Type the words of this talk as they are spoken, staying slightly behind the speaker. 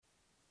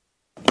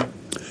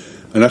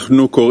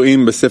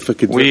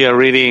We are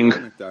reading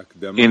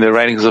in the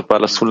writings of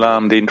Baal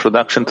HaSulam the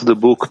introduction to the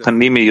book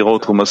Panim,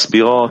 Meirot,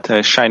 uMasbirot,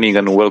 a shining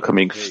and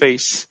welcoming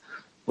face.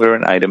 We're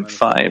in item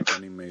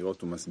 5.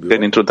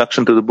 Then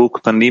introduction to the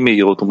book Panim,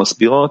 Meirot,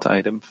 uMasbirot,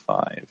 item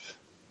 5.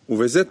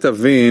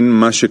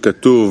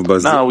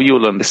 Now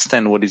you'll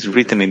understand what is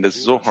written in the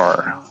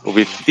Zohar.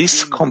 With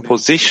this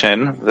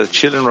composition, the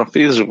children of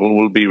Israel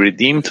will be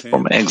redeemed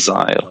from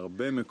exile.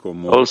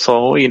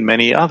 Also, in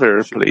many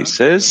other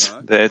places,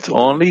 that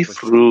only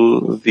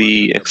through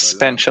the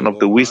expansion of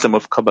the wisdom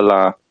of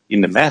Kabbalah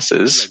in the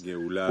masses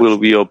will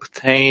we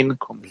obtain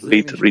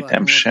complete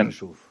redemption.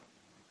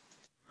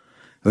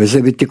 It's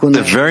a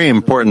very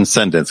important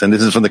sentence, and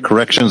this is from the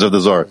corrections of the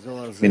Zohar,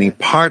 meaning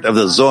part of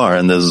the Zohar,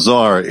 and the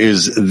Zohar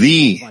is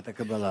the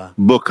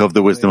book of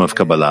the wisdom of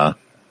Kabbalah.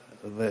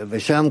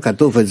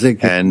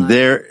 And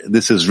there,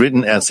 this is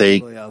written as a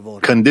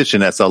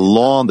condition, as a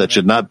law that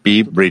should not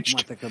be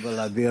breached.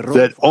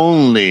 That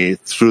only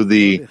through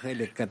the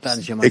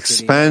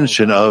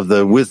expansion of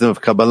the wisdom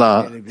of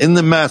Kabbalah in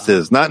the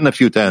masses, not in a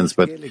few tens,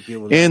 but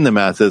in the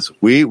masses,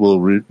 we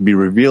will be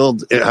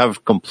revealed,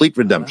 have complete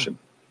redemption.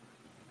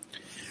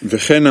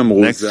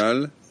 Next.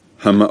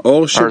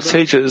 Our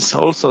sages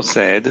also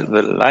said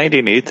the light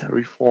in it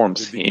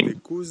reforms him.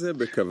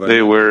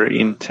 They were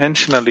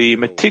intentionally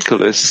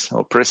meticulous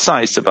or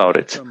precise about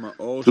it,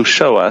 to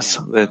show us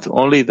that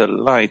only the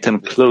light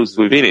enclosed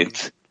within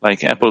it,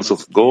 like apples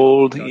of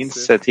gold in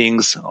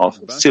settings of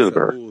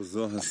silver.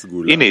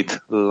 In it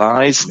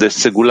lies the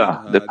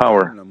segula, the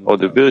power or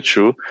the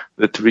virtue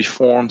that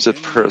reforms a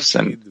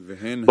person.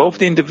 Both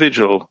the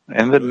individual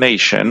and the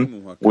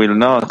nation will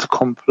not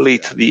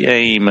complete the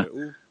aim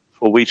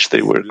for which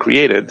they were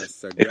created,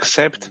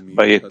 except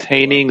by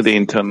attaining the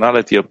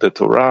internality of the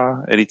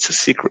Torah and its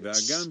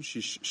secrets.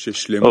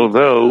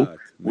 Although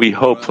we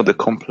hope for the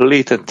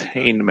complete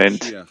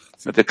attainment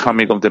at the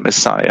coming of the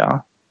Messiah,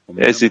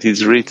 as it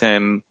is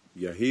written,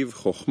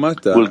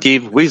 will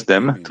give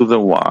wisdom to the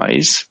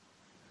wise.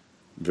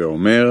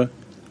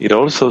 It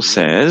also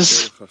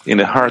says, in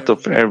the heart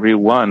of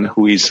everyone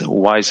who is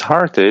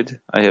wise-hearted,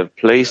 I have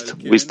placed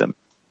wisdom.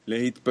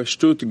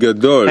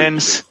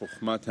 Hence,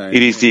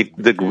 it is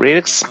the great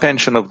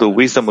expansion of the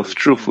wisdom of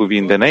truth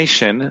within the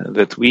nation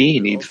that we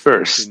need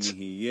first,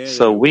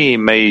 so we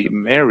may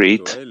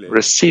merit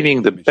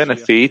receiving the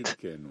benefit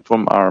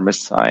from our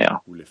Messiah.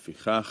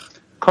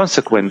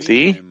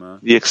 Consequently,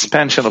 the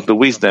expansion of the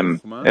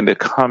wisdom and the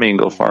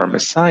coming of our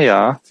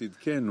Messiah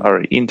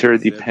are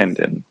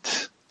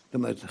interdependent.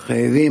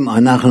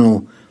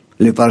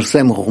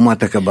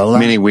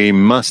 Meaning we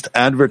must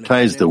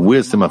advertise the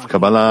wisdom of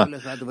Kabbalah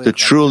to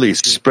truly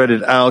spread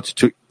it out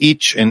to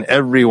each and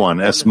every one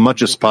as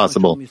much as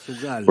possible,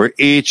 where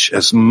each,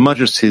 as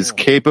much as he's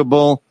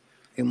capable,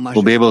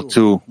 will be able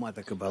to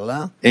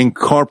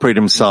incorporate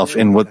himself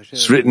in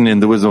what's written in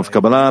the wisdom of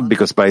Kabbalah,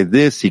 because by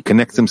this he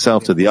connects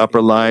himself to the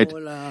upper light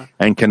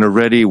and can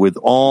already, with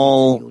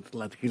all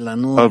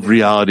of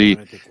reality,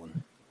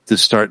 to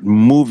start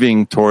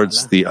moving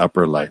towards the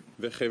upper light.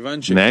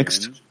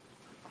 Next.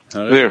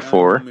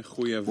 Therefore,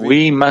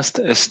 we must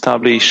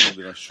establish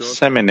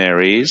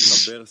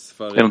seminaries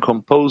and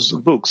compose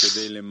books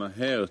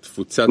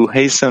to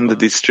hasten the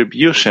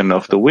distribution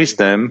of the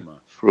wisdom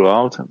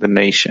throughout the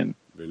nation.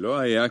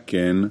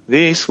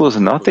 This was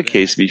not the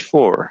case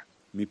before,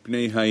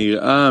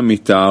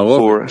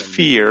 for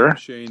fear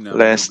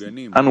lest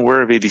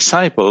unworthy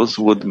disciples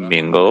would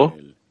mingle,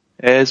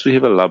 as we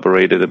have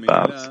elaborated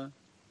about.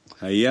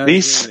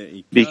 This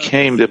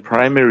became the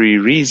primary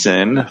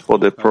reason for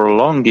the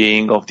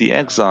prolonging of the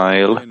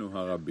exile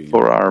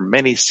for our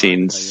many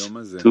sins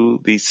to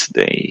this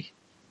day.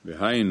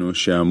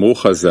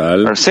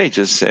 Our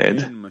sages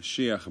said,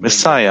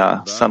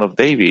 Messiah, son of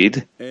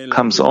David,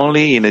 comes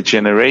only in a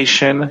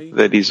generation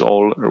that is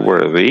all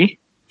worthy,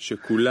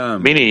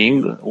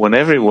 meaning when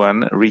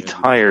everyone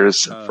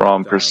retires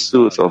from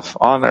pursuit of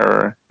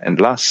honor and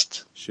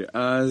lust.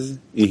 At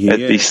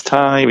this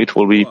time, it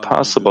will be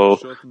possible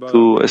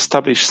to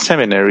establish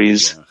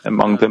seminaries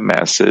among the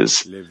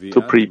masses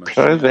to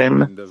prepare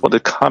them for the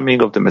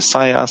coming of the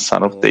Messiah,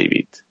 son of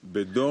David,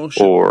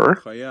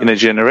 or in a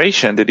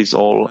generation that is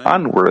all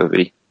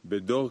unworthy,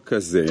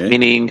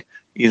 meaning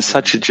in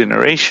such a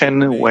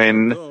generation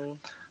when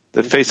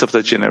the face of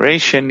the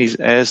generation is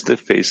as the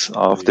face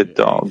of the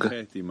dog.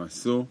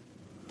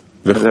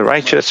 The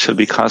righteous shall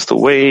be cast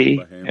away,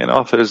 and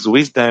authors'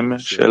 wisdom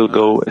shall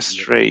go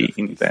astray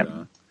in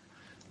them.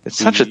 At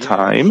such a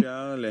time,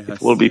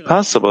 it will be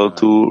possible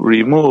to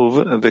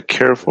remove the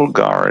careful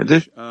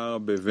guard,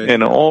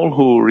 and all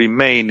who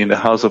remain in the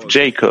house of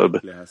Jacob,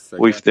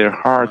 with their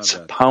hearts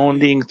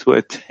pounding to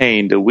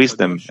attain the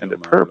wisdom and the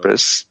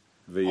purpose,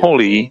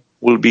 holy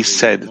will be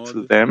said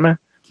to them,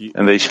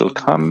 and they shall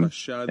come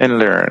and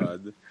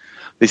learn.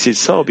 This is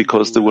so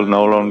because there will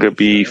no longer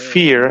be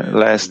fear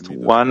lest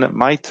one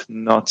might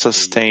not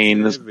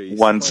sustain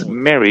one's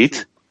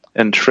merit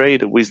and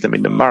trade wisdom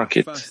in the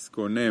market,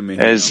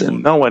 as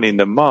no one in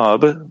the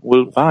mob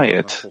will buy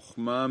it.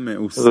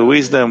 The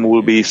wisdom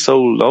will be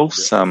so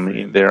loathsome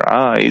in their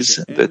eyes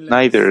that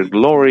neither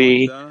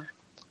glory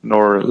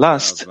nor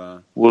lust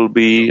will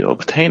be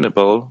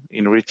obtainable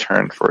in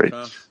return for it.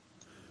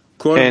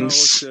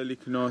 Hence,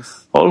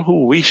 all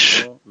who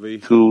wish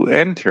to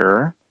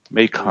enter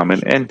may come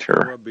and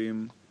enter.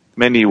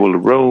 Many will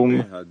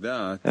roam,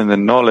 and the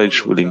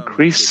knowledge will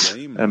increase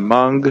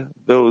among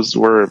those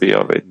worthy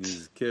of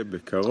it.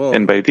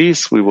 And by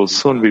this we will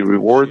soon be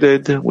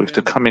rewarded with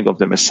the coming of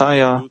the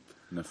Messiah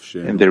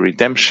and the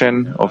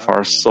redemption of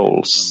our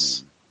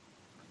souls.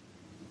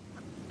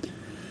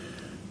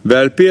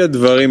 With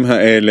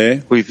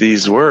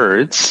these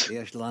words,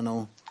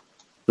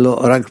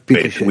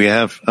 Wait, we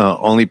have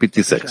only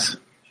PT6.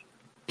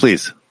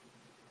 Please.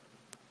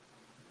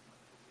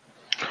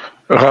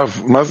 What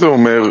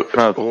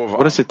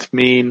does it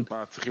mean,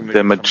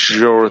 the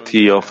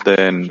majority of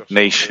the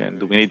nation?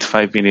 Do we need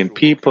 5 million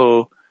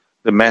people,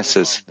 the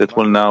masses that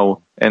will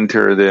now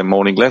enter the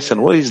morning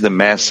lesson? What is the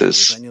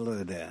masses?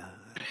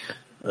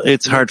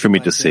 It's hard for me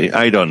to say.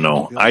 I don't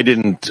know. I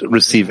didn't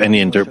receive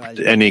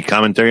any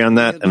commentary on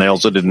that, and I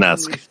also didn't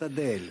ask.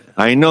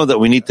 I know that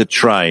we need to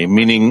try,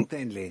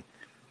 meaning,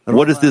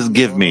 what does this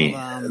give me?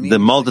 The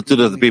multitude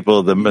of the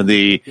people, the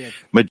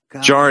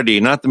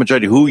majority, not the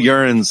majority, who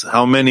yearns,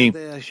 how many?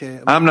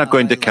 I'm not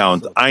going to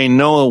count. I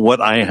know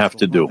what I have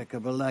to do.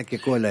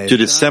 To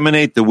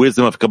disseminate the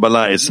wisdom of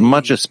Kabbalah as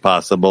much as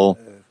possible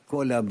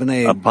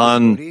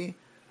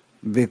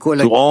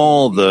to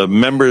all the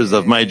members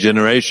of my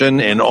generation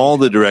in all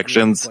the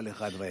directions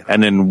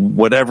and in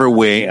whatever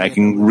way I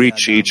can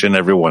reach each and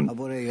every one.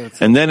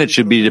 And then it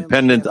should be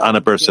dependent on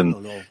a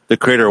person. The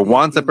Creator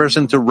wants a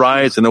person to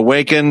rise and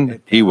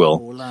awaken, He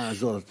will.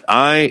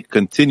 I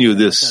continue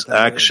this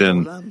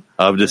action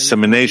of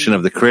dissemination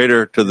of the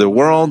Creator to the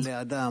world.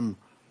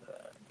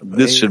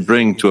 This should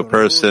bring to a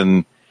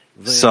person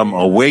some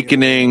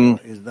awakening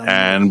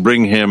and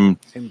bring him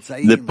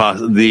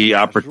the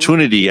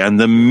opportunity and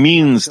the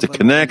means to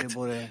connect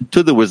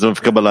to the wisdom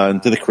of Kabbalah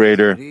and to the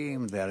Creator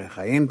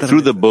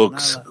through the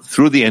books,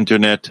 through the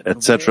internet,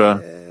 etc.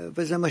 And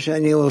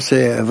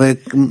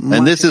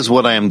this is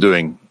what I am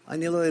doing.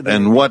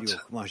 And what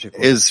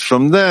is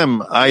from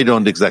them, I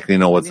don't exactly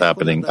know what's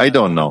happening. I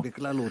don't know.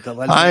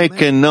 I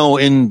can know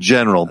in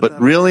general,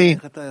 but really,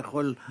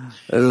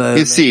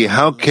 you see,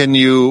 how can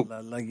you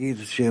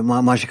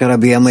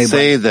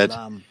say that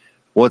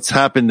what's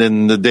happened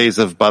in the days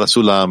of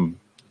HaSulam,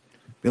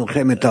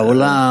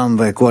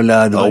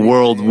 a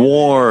world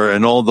war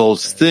and all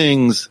those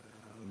things,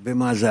 and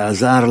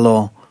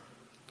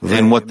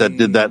what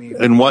did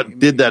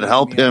that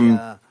help him?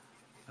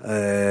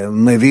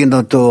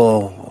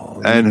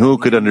 And who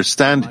could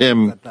understand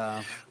him?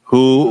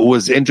 Who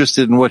was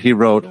interested in what he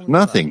wrote?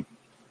 Nothing.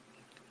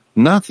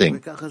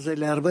 Nothing.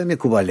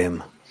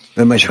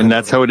 And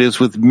that's how it is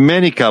with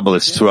many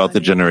Kabbalists throughout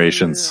the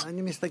generations.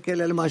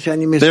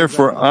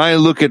 Therefore, I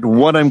look at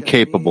what I'm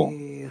capable,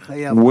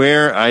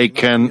 where I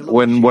can,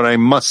 what I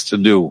must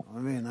do.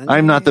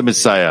 I'm not the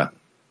Messiah.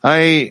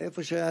 Wherever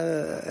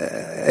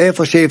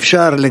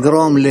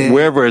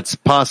it's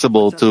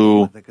possible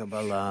to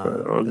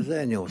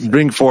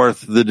bring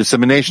forth the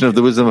dissemination of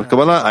the wisdom of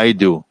Kabbalah, I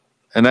do.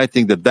 And I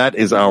think that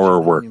is our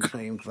work.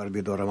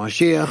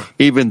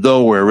 Even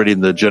though we're already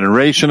in the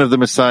generation of the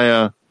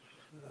Messiah,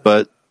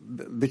 but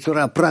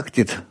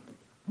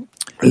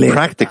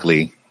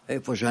practically,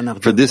 for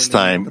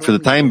the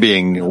time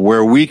being,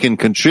 where we can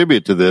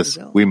contribute to this,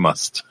 we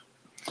must.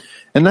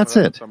 And that's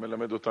it. Trump,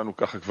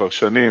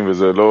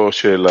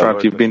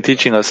 you've been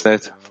teaching us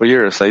that for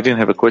years. I didn't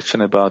have a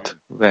question about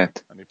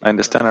that. I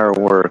understand our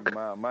work.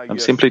 I'm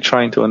simply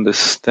trying to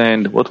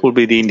understand what will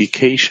be the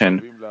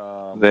indication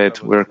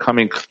that we're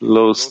coming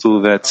close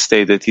to that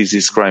state that he's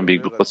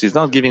describing, because he's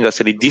not giving us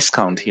any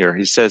discount here.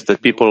 He says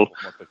that people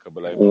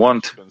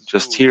won't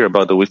just hear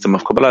about the wisdom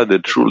of Kabbalah, they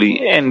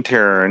truly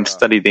enter and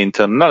study the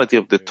internality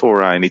of the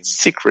Torah and its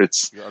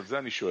secrets.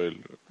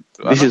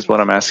 This is what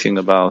I'm asking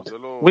about.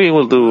 We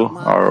will do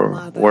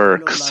our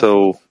work,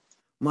 so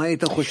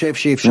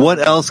what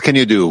else can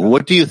you do?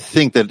 What do you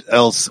think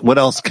what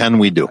else can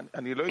we do?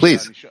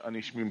 Please.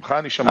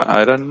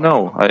 I don't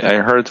know. I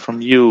heard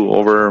from you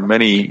over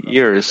many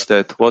years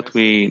that what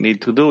we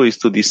need to do is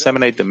to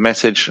disseminate the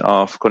message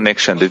of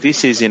connection, that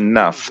this is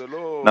enough.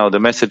 Now,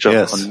 the message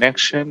of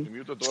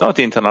connection, it's not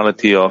the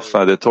internality of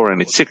the Torah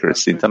and its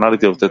secrets. The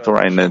internality of the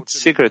Torah and its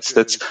secrets,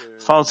 that's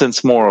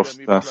thousands more of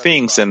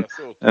things and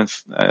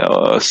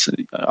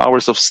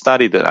hours of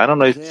study that I don't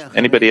know if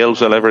anybody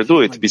else will ever do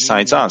it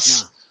besides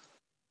us.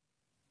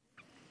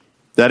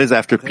 That is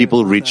after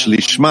people reach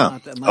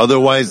Lishma.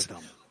 Otherwise,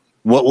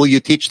 what will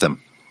you teach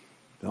them?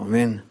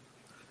 You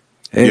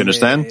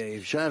understand?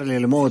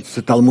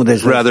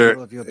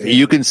 Rather,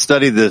 you can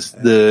study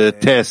the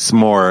tests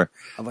more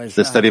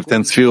the study of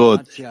 10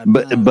 Sfirot,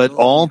 but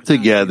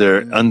altogether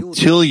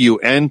until you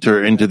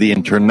enter into the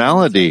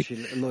internality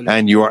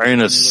and you are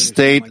in a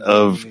state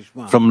of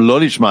from Lo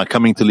Lishma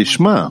coming to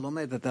Lishma,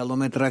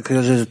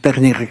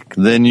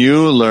 then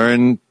you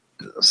learn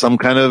some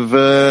kind of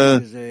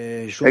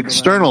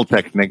external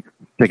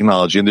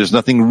technology, and there's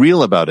nothing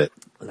real about it.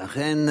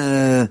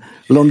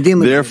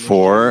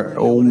 Therefore,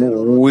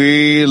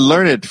 we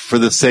learn it for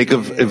the sake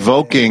of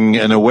evoking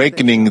and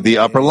awakening the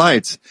upper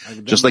lights,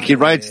 just like he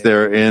writes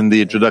there in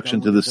the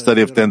introduction to the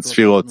study of 10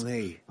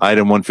 Sfirot,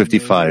 item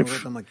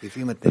 155,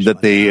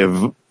 that they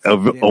have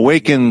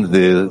awakened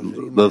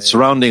the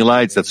surrounding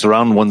lights that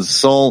surround one's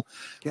soul,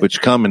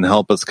 which come and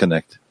help us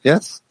connect.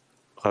 Yes?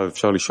 Rav,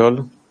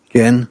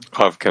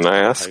 can I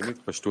ask?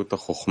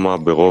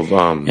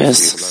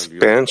 Yes.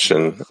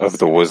 Expansion of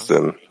the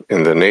wisdom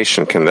in the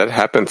nation, can that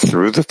happen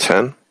through the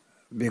 10?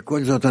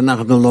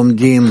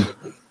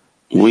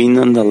 We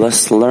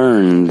nonetheless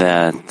learn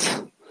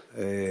that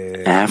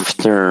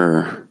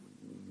after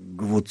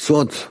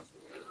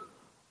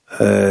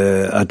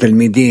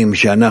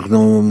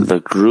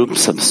the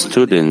groups of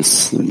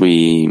students,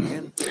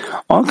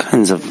 all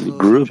kinds of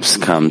groups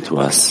come to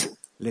us.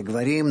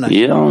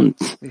 You don't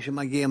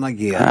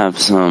have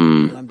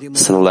some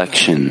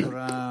selection.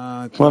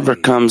 Whoever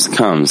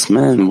comes,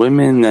 men,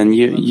 women, and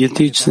you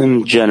teach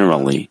them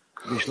generally.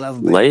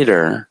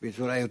 Later,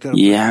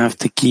 you have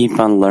to keep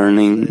on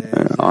learning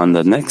on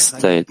the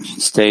next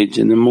stage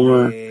in a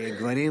more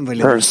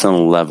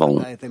personal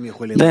level.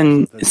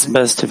 Then it's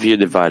best if you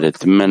divide it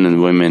to men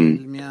and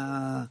women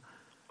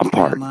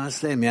apart.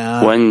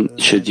 When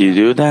should you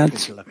do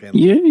that?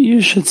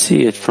 You should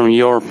see it from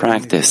your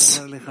practice.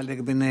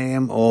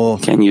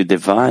 Can you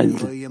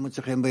divide?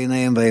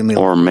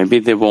 Or maybe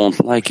they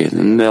won't like it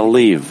and they'll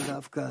leave.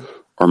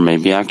 Or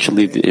maybe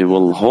actually it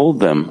will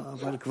hold them.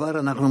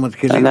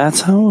 And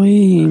that's how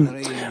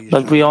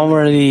but we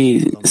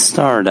already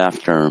start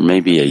after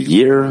maybe a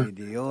year.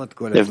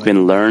 They've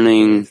been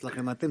learning,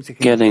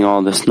 getting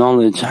all this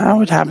knowledge. How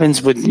it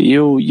happens with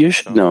you, you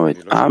should know it.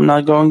 I'm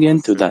not going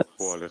into that.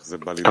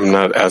 I'm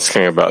not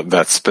asking about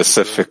that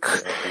specific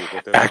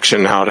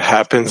action, how it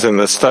happens in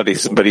the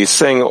studies, but he's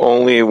saying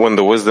only when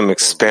the wisdom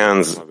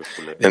expands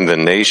in the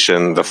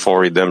nation, the full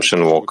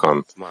redemption will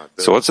come.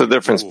 So what's the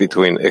difference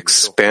between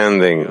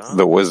expanding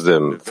the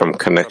wisdom from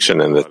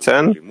connection in the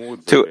 10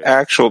 to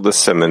actual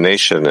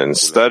dissemination in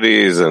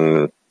studies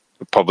and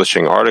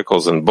publishing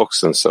articles and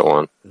books and so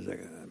on?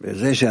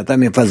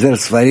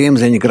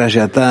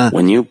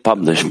 When you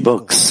publish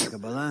books,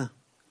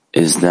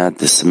 is that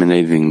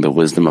disseminating the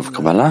wisdom of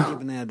Kabbalah?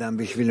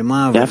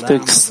 You have to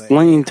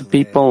explain to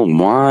people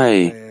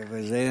why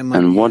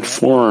and what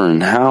for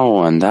and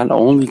how, and that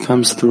only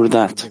comes through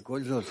that.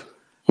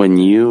 When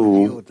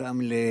you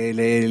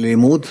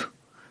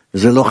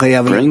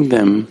bring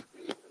them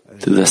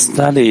to the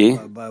study,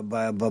 it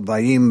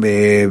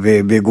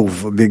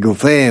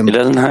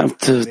doesn't have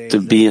to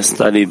be a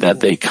study that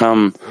they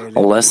come,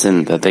 a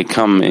lesson that they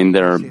come in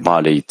their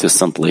body to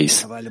some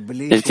place.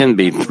 It can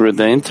be through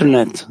the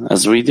internet,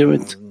 as we do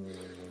it.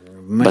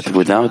 But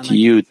without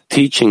you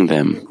teaching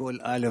them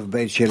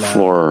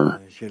for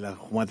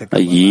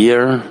a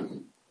year,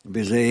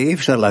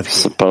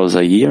 suppose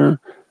a year,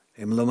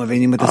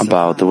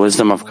 about the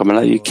wisdom of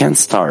Kabbalah, you can't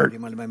start.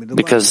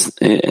 Because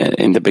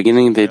in the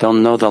beginning, they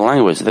don't know the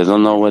language. They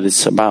don't know what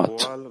it's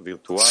about.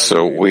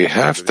 So we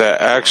have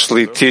to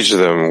actually teach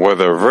them,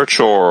 whether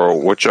virtual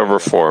or whichever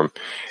form.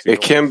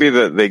 It can be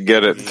that they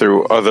get it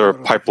through other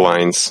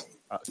pipelines.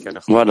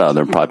 What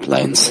other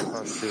pipelines?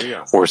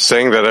 We're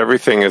saying that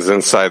everything is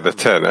inside the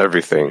 10,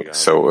 everything.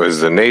 So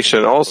is the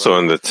nation also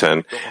in the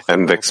 10,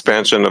 and the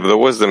expansion of the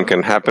wisdom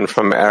can happen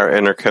from our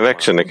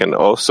interconnection. It can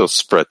also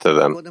spread to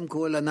them.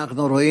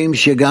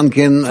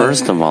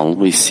 First of all,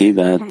 we see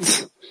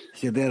that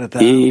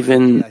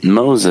even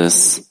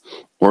Moses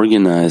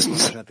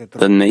organized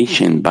the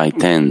nation by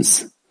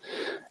tens.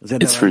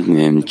 It's written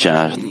in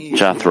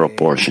Jethro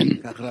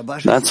portion.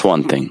 That's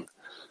one thing.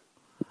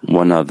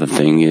 One other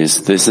thing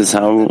is, this is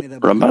how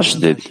Rabash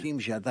did.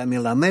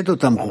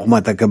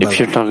 If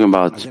you're talking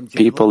about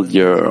people,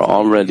 you're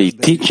already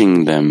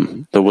teaching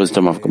them the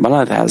wisdom of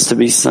Kabbalah, it has to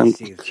be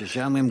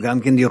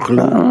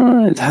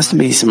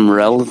some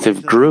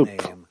relative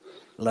group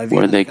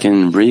where they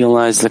can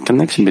realize the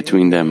connection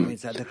between them,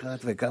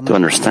 to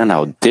understand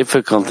how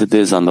difficult it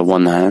is on the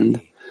one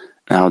hand,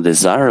 and how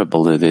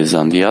desirable it is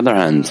on the other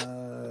hand.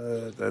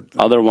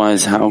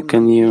 Otherwise, how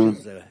can you?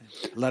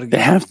 They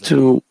have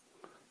to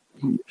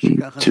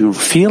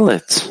feel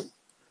it,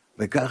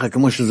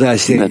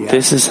 that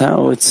this is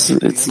how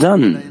it's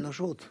done.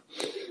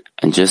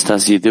 And just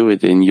as you do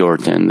it in your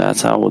 10,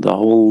 that's how the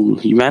whole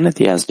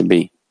humanity has to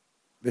be.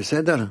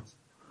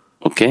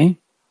 Okay?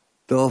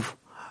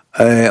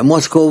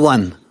 Moscow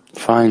 1.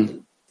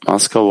 Fine.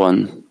 Moscow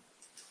 1.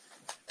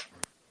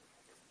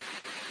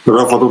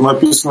 Раф, а тут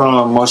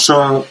написано,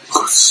 Машах,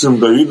 сын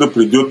Давида,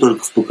 придет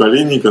только в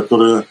поколение,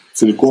 которое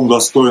целиком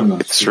достойно.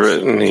 It's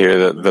written here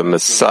that the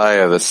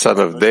Messiah, the son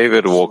of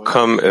David, will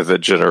come in the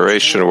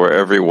generation where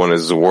everyone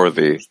is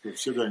worthy,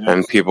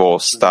 and people will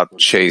stop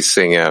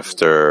chasing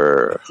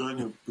after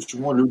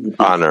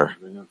honor.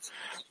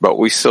 But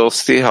we still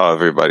see how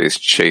everybody's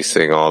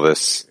chasing all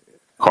this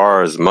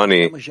cars,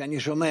 money. As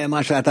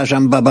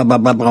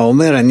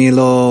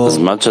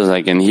much as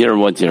I can hear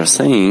what you're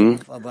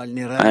saying,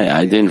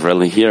 I didn't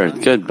really hear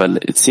it good,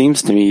 but it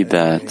seems to me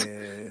that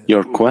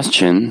your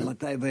question,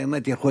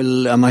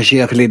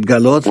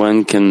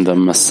 when can the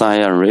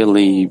Messiah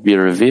really be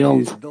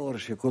revealed? So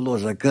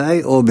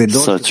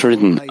it's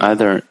written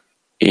either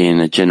in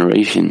a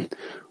generation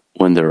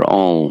when they're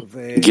all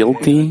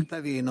guilty,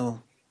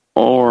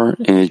 or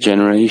in a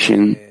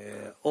generation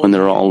when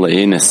they're all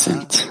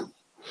innocent.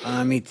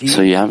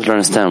 So you have to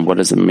understand, what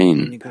does it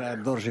mean?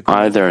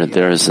 Either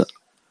there's a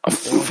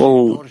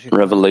full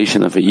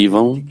revelation of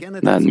evil,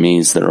 that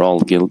means they're all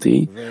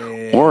guilty,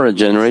 or a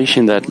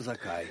generation that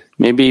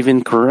maybe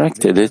even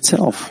corrected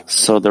itself,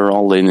 so they're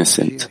all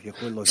innocent.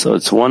 So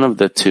it's one of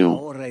the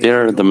two.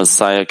 There the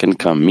Messiah can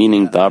come,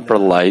 meaning the upper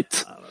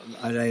light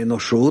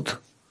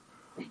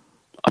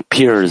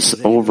appears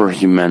over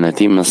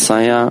humanity.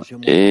 Messiah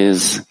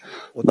is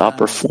the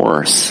upper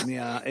force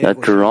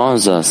that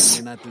draws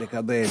us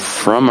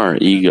from our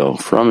ego,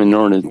 in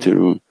order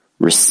to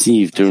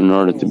receive, in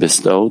order to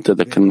bestow, to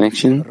the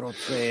connection.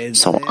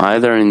 So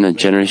either in the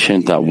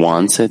generation that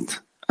wants it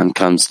and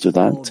comes to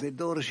that,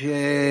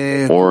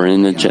 or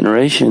in a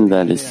generation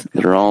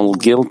they're all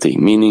guilty,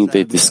 meaning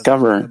they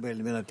discover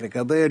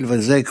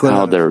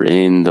how they're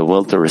in the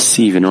will to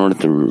receive in order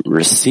to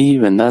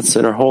receive, and that's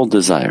their whole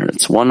desire.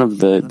 It's one of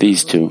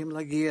these two.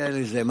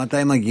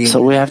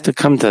 So we have to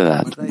come to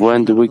that.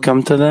 When do we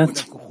come to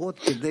that?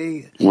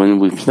 When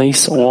we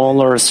place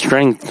all our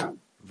strength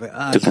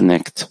to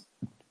connect.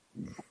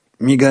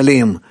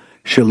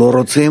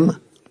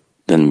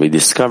 Then we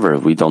discover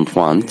we don't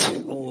want,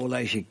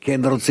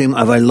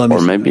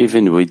 or maybe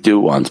even we do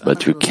want,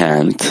 but we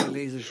can't.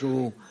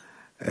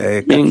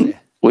 Meaning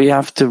we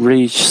have to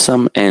reach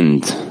some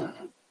end.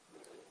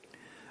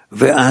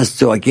 And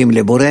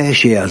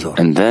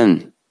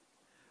then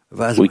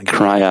we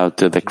cry out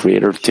to the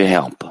Creator to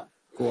help.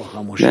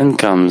 Then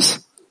comes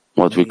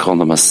what we call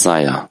the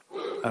Messiah,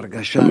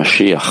 the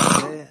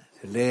Mashiach,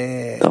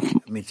 the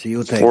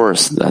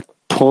force that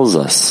pulls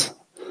us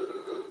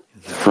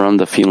from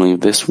the feeling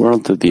of this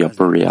world to the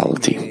upper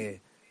reality.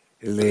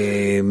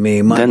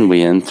 Then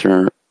we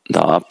enter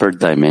the upper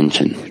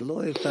dimension.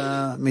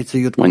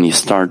 When you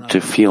start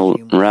to feel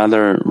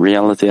rather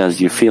reality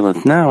as you feel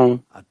it now,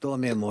 the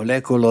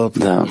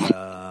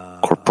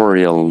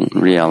corporeal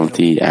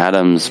reality,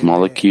 atoms,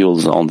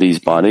 molecules, all these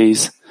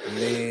bodies,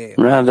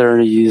 rather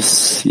you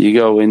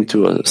go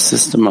into a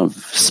system of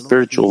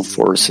spiritual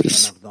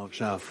forces,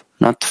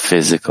 not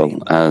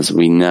physical as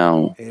we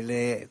now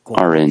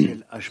are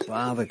in,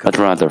 but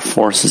rather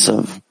forces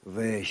of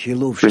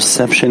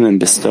reception and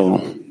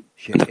bestowal.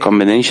 And the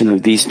combination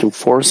of these two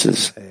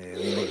forces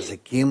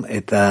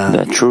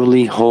that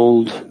truly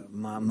hold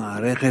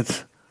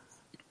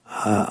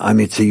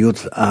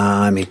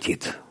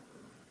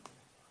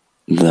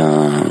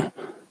the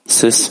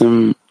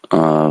system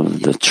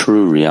of the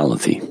true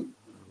reality.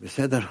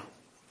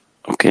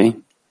 Okay?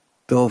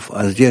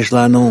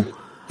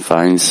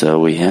 Fine, so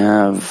we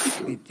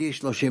have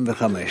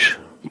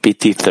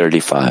PT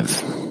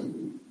 35.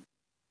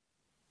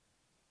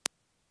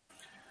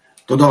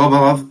 Thank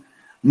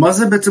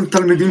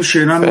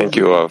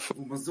you, Rav.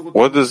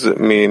 What does it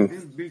mean,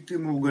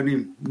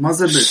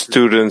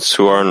 students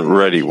who aren't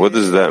ready? What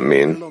does that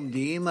mean?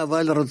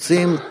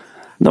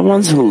 The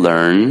ones who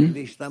learn,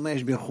 but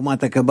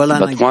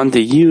want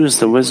to use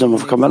the wisdom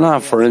of Kabbalah,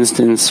 for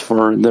instance,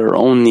 for their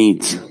own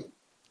needs.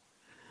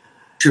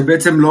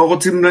 That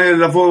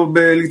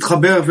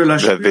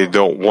they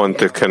don't want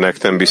to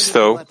connect and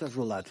bestow?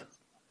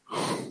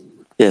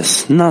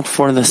 Yes, not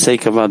for the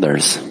sake of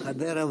others.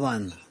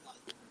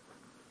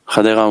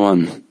 Chadera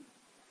 1.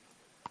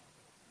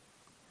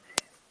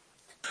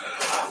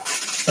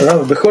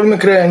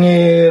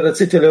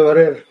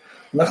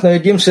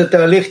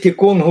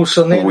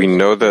 We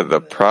know that the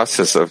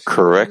process of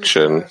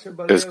correction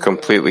is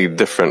completely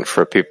different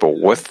for people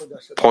with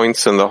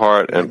points in the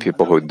heart and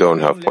people who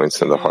don't have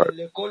points in the heart.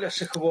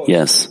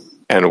 Yes.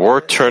 And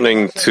we're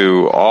turning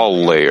to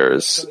all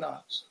layers,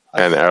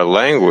 and our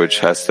language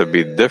has to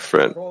be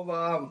different.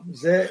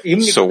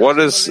 So what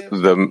is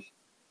the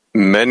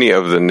many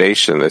of the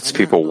nation? It's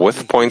people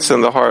with points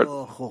in the heart?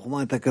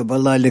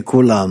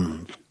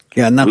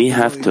 We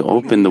have to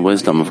open the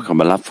wisdom of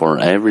Kabbalah for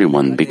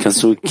everyone,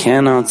 because we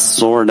cannot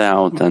sort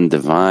out and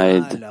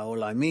divide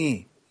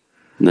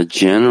the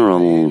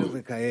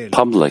general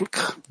public,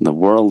 the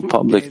world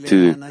public,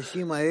 to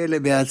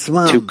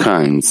two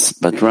kinds,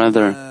 but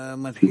rather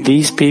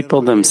these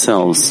people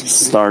themselves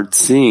start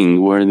seeing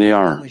where they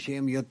are,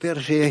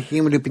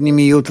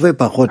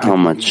 how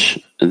much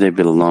they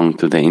belong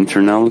to the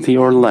internality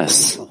or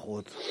less.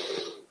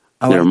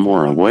 They're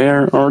more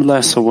aware or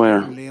less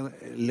aware.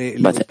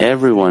 But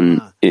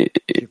everyone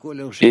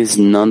is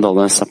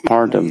nonetheless a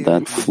part of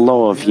that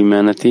flow of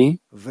humanity.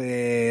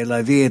 When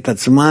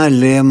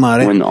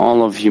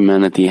all of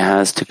humanity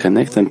has to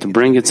connect and to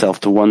bring itself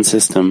to one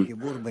system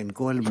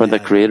for the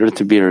Creator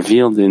to be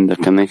revealed in the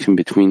connection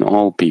between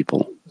all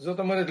people. So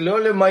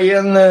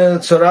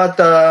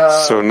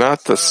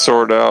not to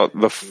sort out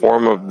the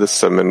form of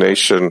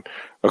dissemination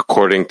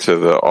according to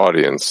the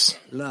audience.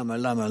 Why?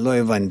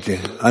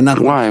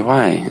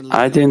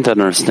 I didn't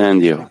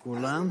understand you.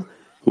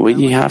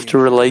 We have to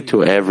relate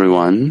to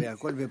everyone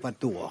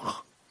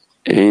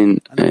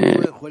in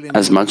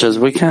as much as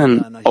we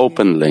can,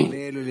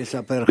 openly.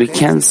 We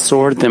can't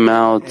sort them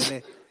out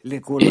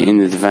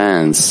in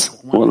advance.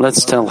 Well,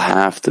 let's tell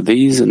half to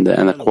these and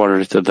a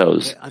quarter to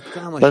those.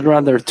 But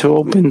rather to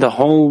open the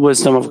whole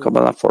wisdom of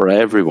Kabbalah for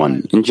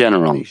everyone, in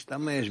general.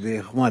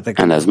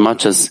 And as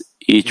much as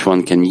each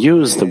one can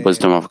use the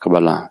wisdom of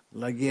Kabbalah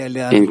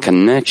in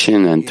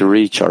connection and to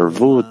reach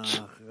Arvut,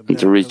 and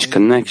to reach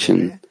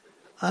connection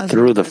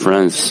through the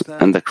friends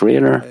and the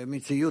Creator,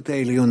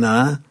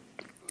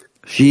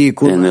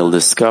 then they'll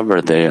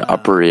discover their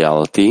upper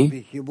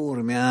reality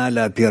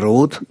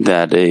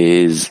that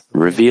is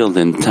revealed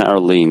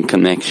entirely in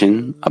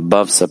connection,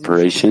 above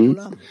separation.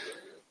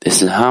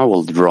 This is how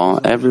we'll draw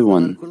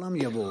everyone.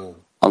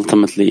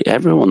 Ultimately,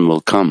 everyone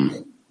will come.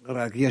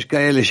 It's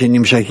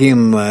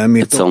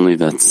only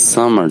that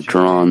some are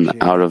drawn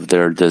out of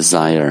their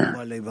desire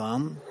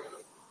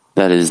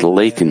that is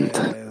latent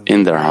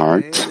in their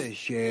heart,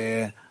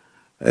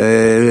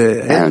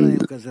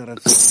 and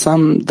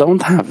some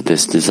don't have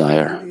this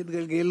desire.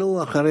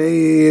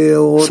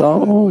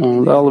 So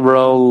they'll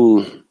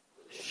roll,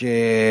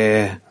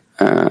 and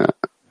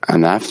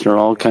after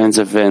all kinds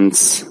of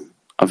events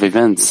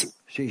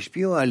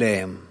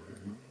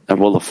that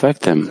will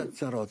affect them,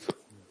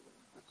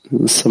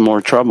 some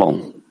more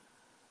trouble.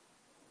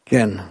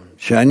 Yes.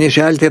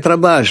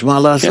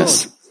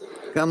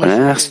 When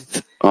I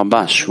asked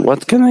Rabash,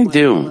 what can I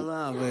do?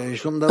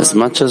 As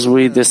much as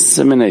we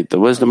disseminate the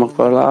wisdom of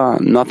Kabbalah,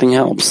 nothing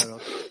helps.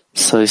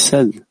 So he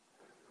said,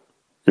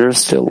 there's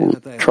still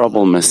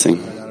trouble missing.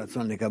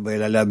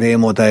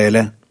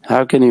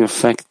 How can you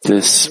affect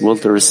this will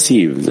to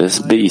receive, this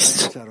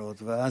beast?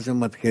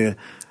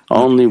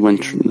 Only when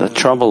the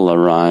trouble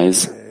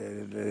arises,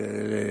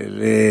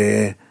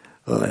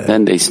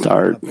 then they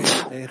start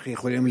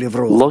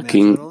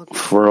looking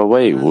for a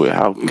way,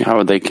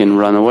 how they can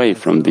run away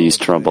from these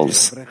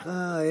troubles.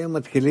 And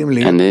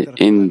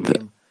in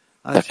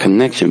the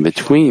connection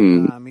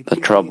between the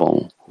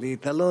trouble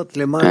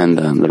and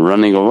the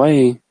running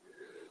away,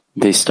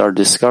 they start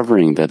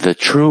discovering that the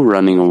true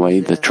running away,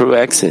 the true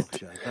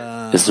exit,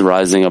 is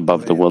rising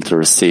above the will to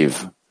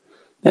receive.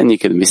 Then you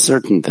can be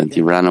certain that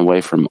you ran away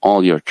from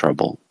all your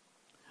trouble.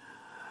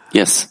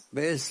 Yes.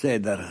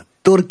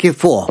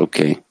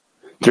 Okay.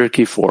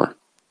 Turkey 4.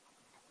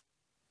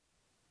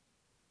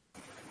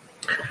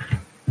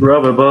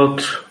 Rav,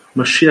 about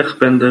Mashiach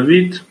ben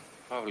David,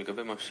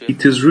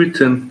 it is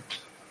written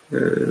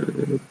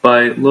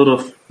by a lot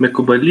of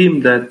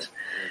Mekubalim that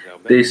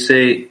they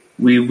say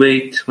we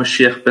wait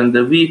Mashiach ben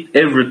David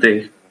every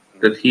day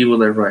that he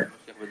will arrive.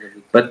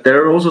 But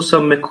there are also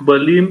some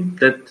Mekubalim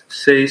that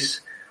says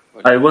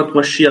I want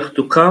Mashiach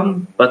to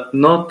come, but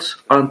not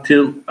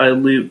until I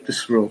leave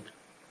this world.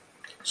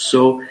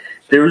 So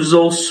there is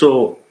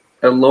also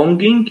a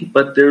longing,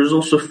 but there is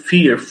also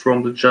fear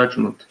from the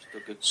judgment.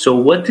 So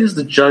what is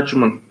the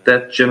judgment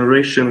that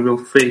generation will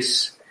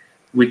face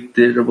with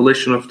the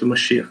revelation of the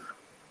Mashiach?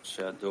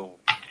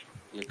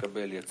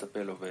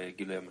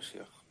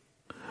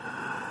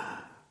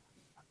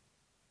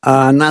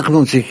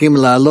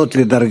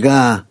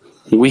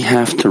 We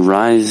have to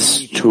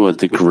rise to a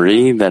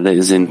degree that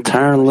is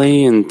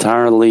entirely in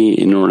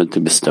order to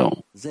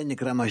bestow.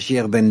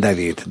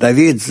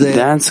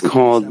 That's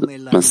called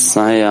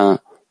Messiah,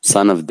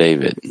 son of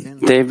David.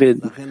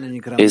 David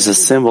is a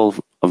symbol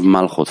of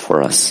Malchut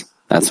for us.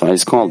 That's why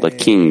he's called a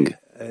king.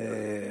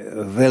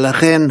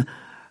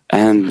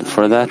 And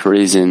for that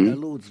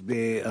reason,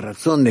 there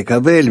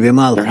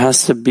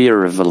has to be a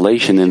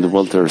revelation in the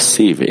will to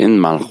receive in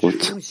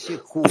Malchut,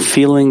 a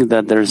feeling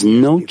that there's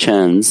no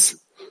chance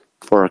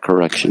for a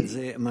correction.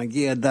 But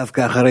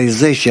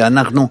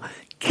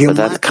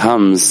that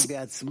comes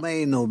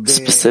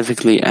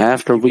specifically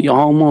after we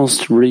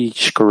almost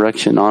reach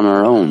correction on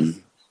our own.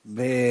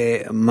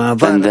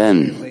 And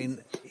then,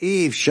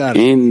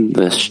 in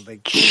the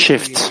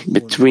shift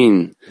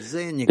between,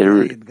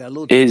 there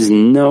is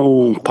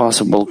no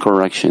possible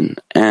correction,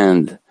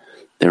 and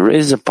there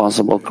is a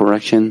possible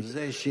correction.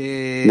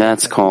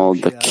 That's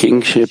called the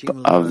kingship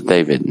of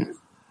David.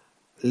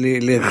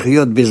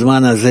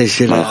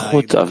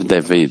 Malchut of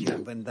David.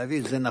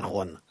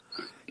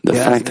 The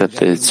fact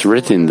that it's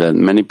written that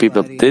many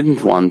people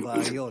didn't want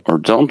or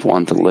don't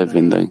want to live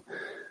in the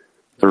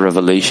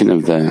revelation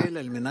of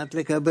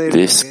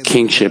this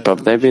kingship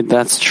of David,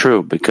 that's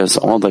true, because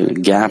all the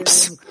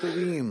gaps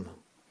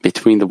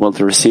between the will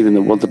to receive and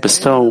the will to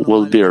bestow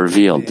will be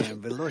revealed.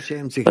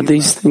 But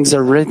these things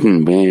are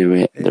written.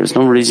 There's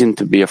no reason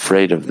to be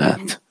afraid of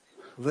that.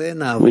 We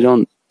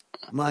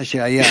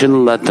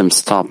shouldn't let them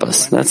stop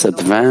us. Let's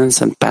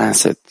advance and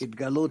pass it.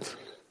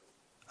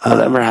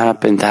 Whatever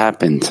happened,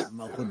 happened.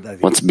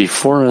 What's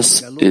before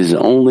us is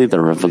only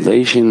the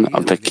revelation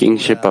of the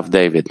kingship of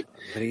David,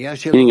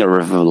 meaning a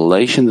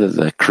revelation that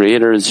the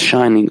Creator is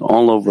shining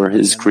all over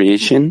His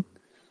creation,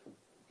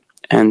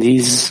 and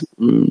He's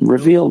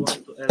revealed.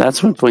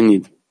 That's what we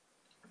need.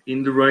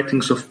 In the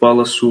writings of Baal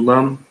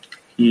HaSulam,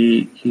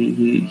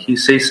 he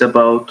says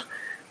about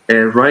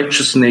a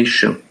righteous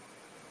nation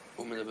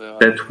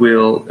that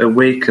will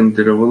awaken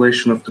the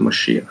revelation of the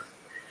Mashiach.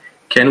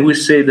 Can we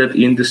say that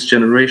in this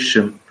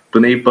generation,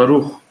 Bnei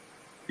Baruch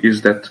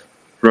is that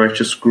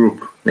righteous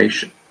group,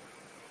 nation?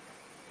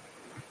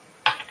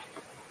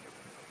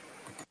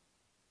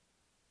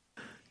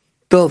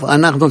 Okay,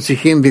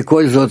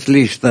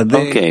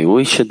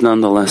 we should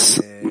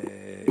nonetheless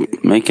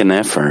make an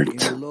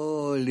effort,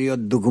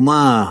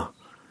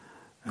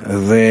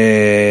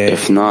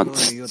 if not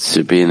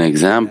to be an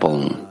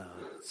example,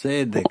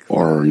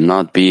 or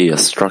not be a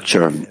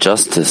structure of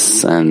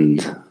justice and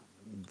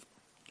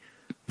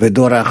the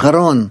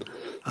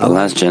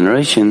last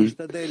generation,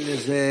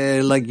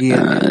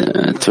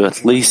 to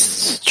at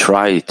least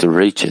try to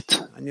reach it,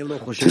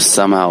 to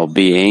somehow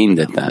be aimed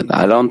at that.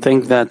 I don't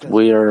think that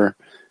we are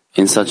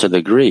in such a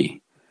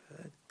degree.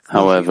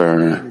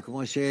 However,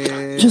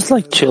 just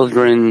like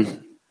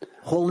children,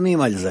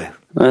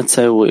 let's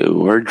say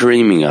we're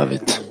dreaming of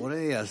it,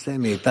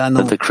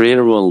 that the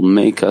Creator will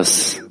make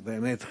us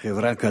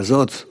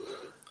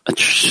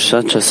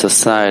such a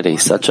society,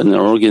 such an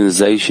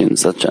organization,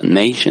 such a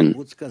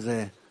nation,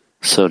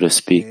 so to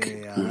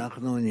speak, a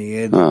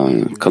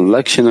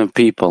collection of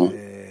people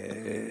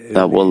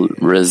that will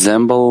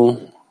resemble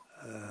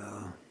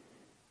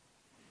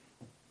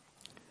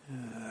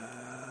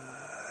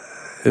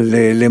to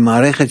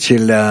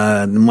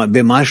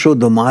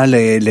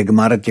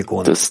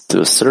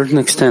a certain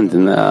extent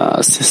in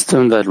a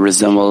system that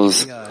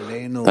resembles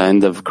the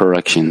end of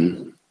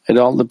correction. It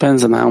all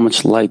depends on how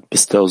much light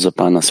bestows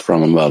upon us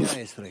from above.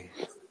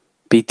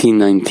 PT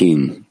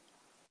 19.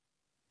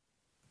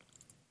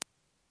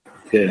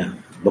 Good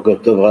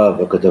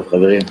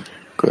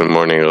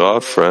morning,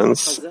 Rav,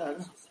 friends.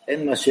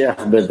 Our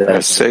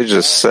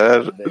sages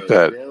said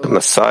that the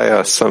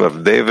Messiah, son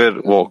of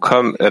David, will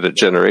come at a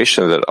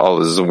generation that all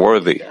is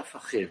worthy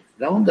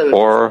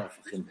or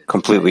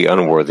completely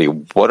unworthy.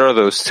 What are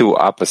those two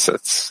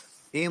opposites?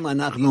 If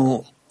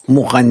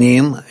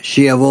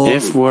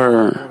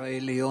we're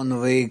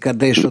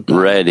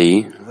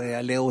ready,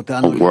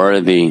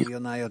 worthy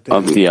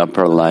of the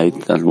upper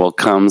light that will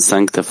come,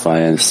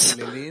 sanctify us,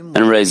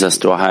 and raise us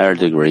to a higher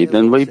degree,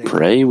 then we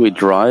pray, we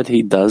draw it,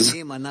 He does.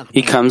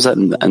 He comes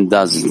and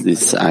does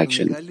this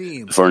action.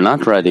 If we're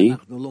not ready,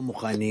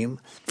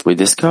 we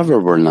discover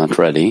we're not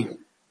ready,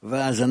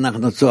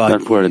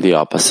 that we're the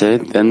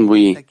opposite, then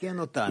we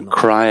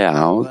cry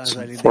out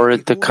for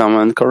it to come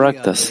and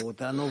correct us.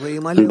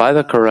 And by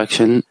the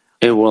correction,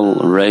 it will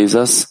raise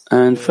us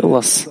and fill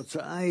us,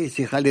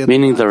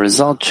 meaning the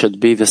result should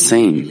be the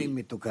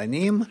same,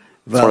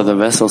 for the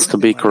vessels to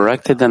be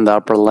corrected and the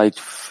upper light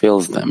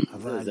fills them.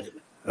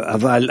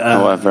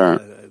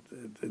 However,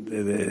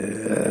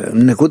 the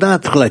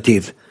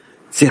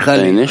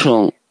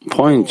initial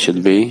point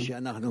should be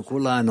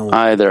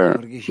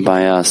either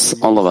by us,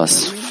 all of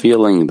us,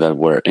 feeling that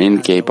we're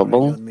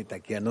incapable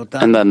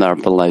and then the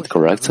upper light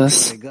corrects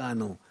us,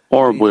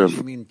 or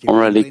we've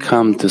already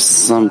come to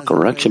some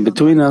correction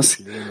between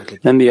us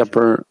and the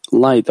upper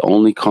light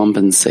only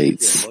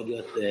complements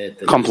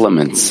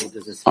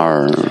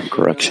our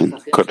correction.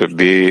 Could it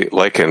be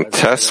like in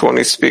tests when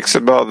he speaks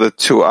about the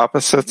two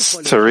opposites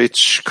to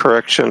reach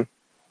correction?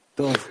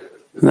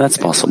 That's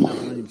possible.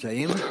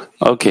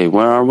 Okay,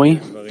 where are we?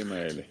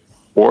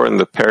 Or in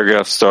the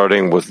paragraph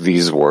starting with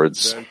these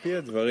words.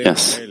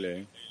 Yes.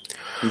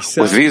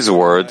 With these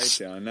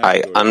words,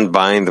 I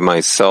unbind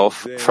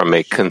myself from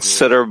a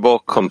considerable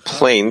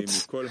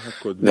complaint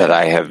that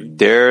I have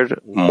dared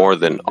more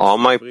than all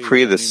my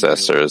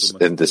predecessors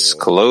in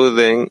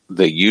disclosing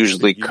the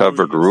usually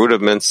covered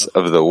rudiments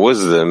of the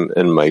wisdom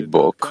in my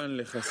book,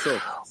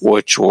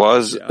 which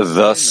was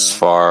thus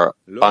far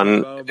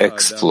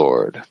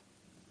unexplored.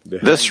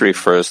 This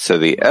refers to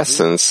the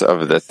essence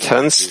of the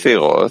 10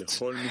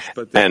 Sfirot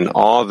and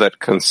all that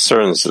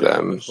concerns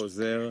them,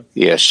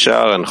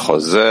 Yashar and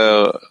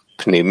Chozer,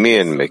 Pnimi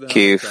and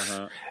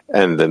Mekif,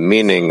 and the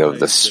meaning of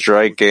the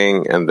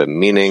striking and the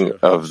meaning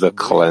of the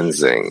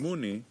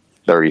cleansing,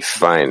 the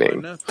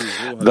refining.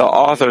 The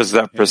authors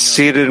that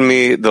preceded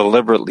me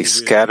deliberately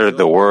scattered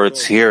the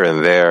words here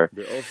and there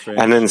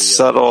and in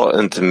subtle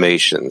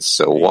intimations,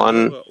 so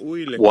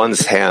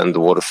one's hand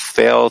would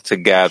fail to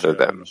gather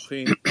them.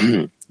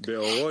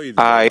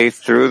 I,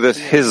 through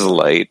his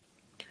light,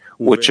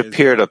 which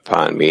appeared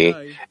upon me,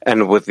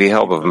 and with the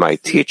help of my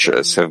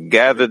teachers have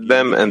gathered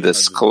them and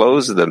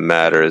disclosed the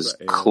matters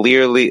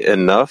clearly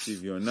enough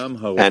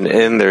and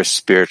in their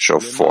spiritual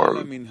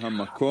form,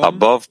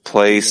 above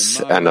place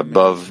and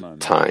above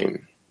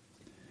time.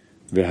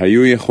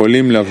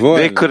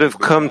 They could have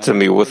come to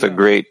me with a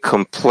great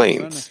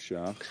complaint.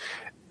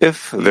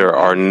 If there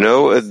are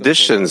no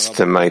additions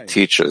to my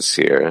teachers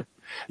here,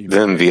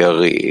 then the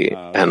Ari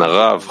and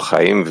Rav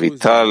Chaim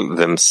Vital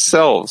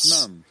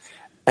themselves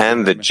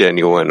and the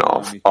genuine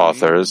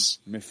authors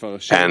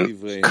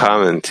and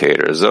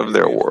commentators of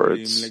their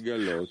words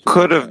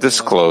could have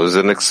disclosed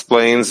and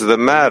explained the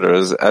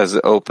matters as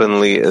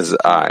openly as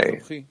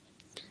I.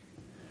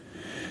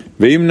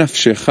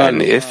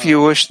 And if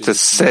you wish to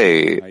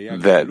say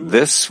that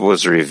this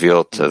was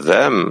revealed to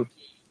them,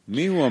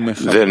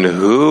 then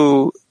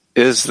who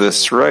is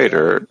this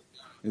writer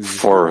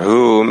for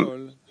whom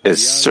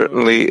is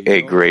certainly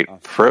a great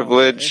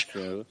privilege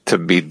to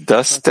be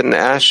dust and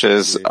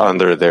ashes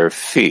under their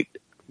feet?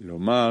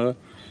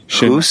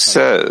 Who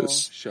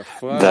says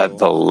that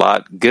the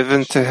lot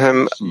given to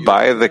him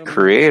by the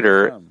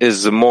Creator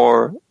is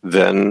more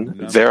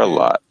than their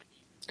lot?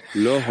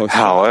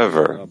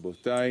 However,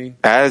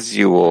 as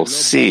you will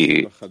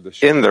see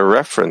in the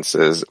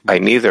references, I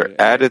neither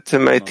added to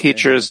my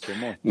teachers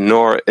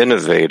nor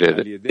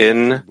innovated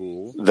in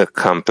the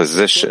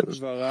composition.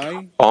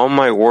 All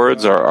my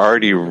words are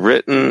already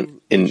written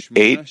in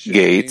 8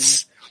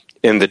 gates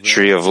in the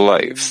tree of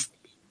life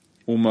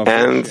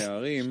and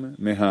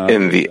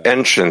in the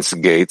entrance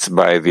gates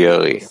by the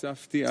Ari.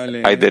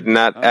 I did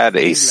not add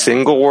a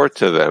single word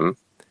to them,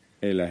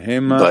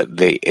 but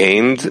they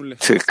aimed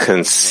to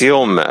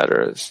conceal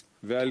matters.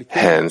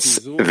 Hence,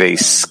 they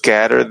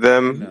scattered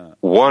them,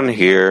 one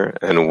here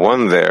and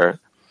one there,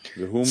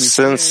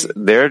 since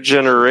their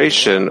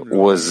generation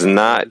was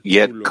not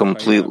yet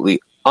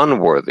completely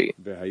unworthy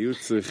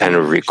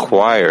and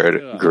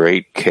required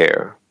great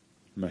care.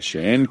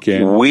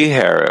 We,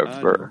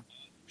 however,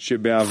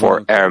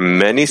 for our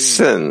many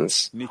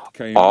sins,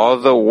 all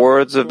the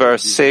words of our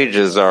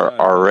sages are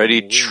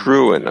already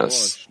true in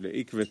us.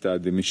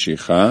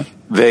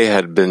 They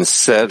had been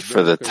said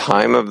for the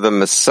time of the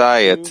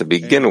Messiah to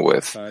begin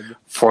with,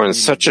 for in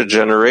such a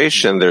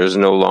generation there is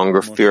no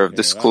longer fear of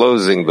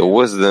disclosing the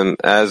wisdom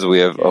as we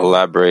have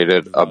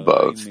elaborated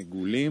above.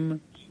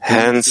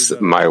 Hence,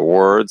 my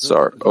words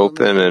are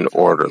open and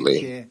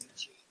orderly.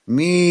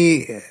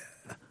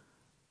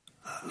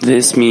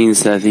 This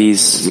means that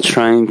he's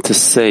trying to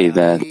say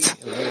that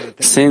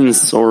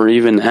since or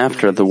even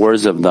after the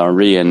words of the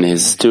Ari and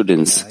his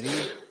students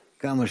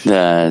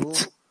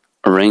that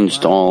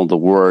arranged all the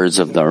words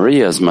of the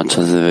Ari as much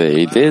as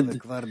they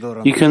did,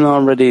 you can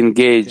already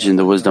engage in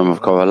the wisdom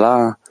of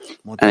Kabbalah,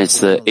 and it's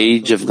the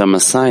age of the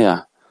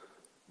Messiah,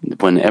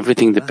 when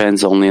everything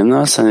depends only on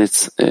us, and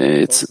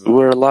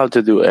we're allowed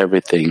to do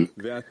everything.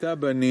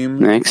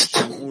 Next.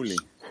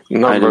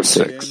 Number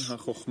 6.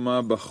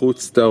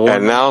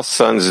 And now,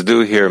 sons,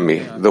 do hear me.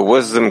 The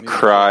wisdom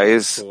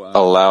cries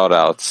aloud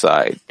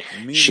outside.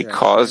 She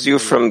calls you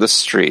from the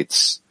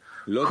streets.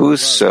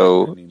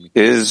 Whoso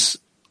is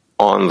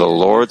on the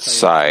Lord's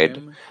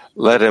side,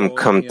 let him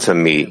come to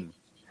me.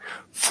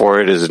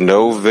 For it is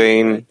no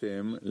vain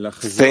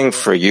thing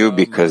for you,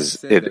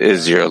 because it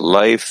is your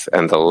life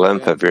and the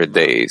length of your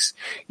days.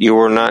 You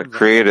were not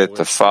created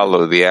to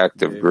follow the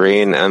active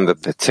grain and the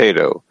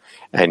potato,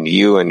 and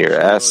you and your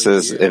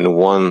asses in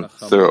one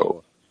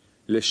throw.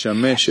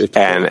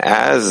 And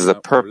as the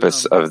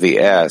purpose of the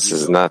ass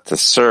is not to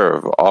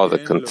serve all the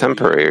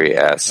contemporary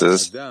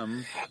asses,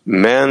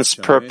 man's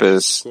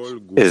purpose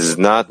is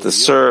not to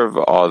serve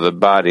all the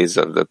bodies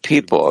of the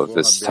people of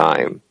this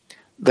time,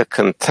 the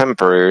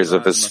contemporaries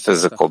of his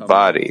physical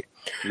body.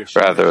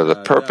 Rather,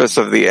 the purpose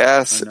of the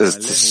ass is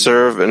to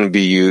serve and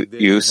be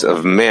use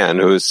of man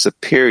who is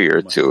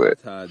superior to it.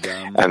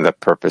 And the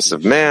purpose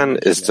of man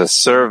is to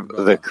serve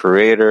the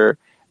Creator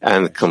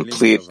and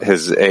complete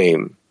his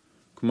aim.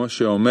 As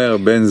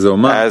Ben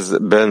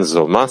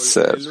Zoma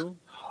said,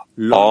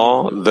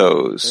 all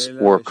those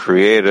were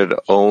created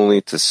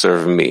only to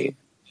serve me,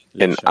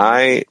 and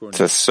I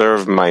to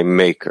serve my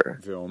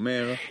Maker.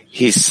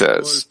 He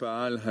says,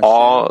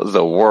 all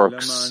the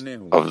works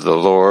of the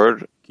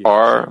Lord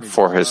are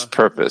for his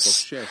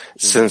purpose,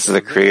 since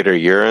the Creator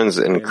yearns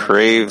and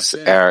craves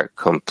our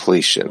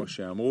completion.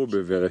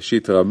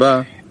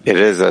 It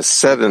is as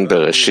said in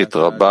Bereshit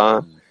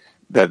Rabbah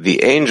that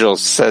the angels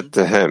said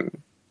to him,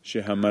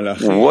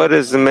 what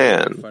is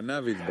man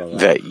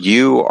that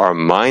you are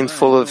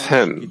mindful of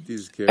him,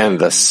 and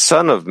the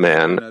Son of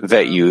Man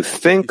that you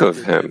think of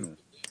him?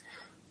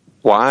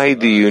 Why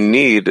do you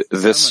need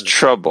this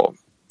trouble?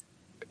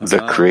 The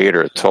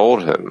Creator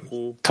told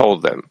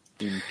them,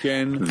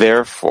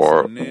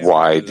 therefore,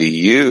 why do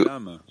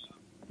you?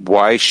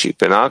 Why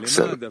sheep and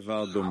oxen?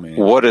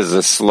 What is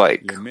this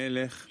like?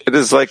 It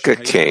is like a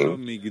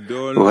king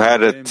who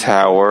had a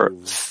tower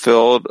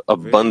filled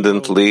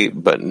abundantly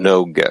but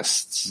no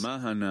guests.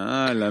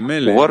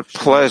 What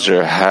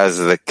pleasure has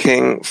the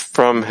king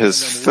from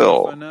his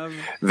fill?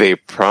 They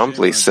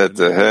promptly said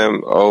to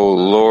him, O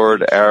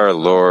Lord, our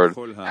Lord,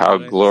 how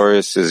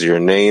glorious is your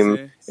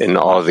name in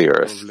all the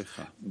earth.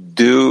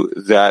 Do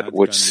that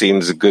which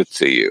seems good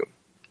to you.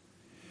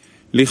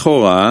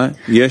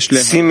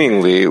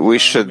 Seemingly, we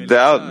should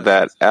doubt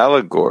that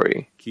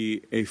allegory,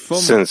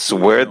 since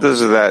where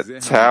does that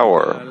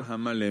tower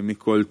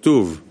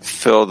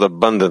filled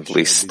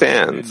abundantly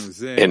stand?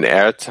 In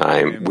our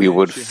time, we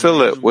would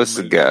fill it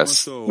with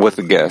guests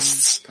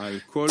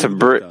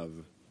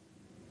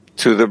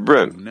to the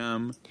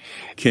brim.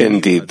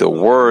 Indeed, the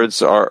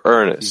words are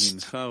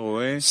earnest,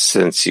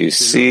 since you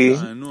see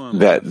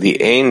that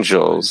the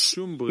angels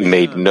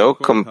made no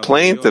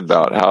complaint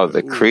about how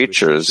the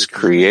creatures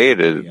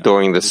created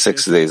during the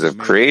 6 days of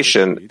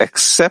creation,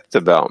 except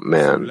about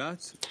man.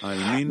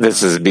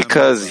 This is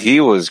because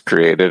he was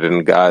created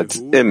in God's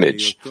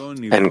image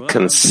and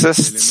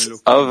consists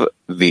of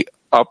the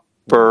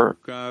upper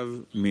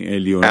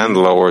and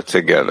lower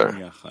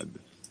together.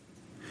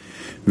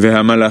 When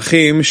the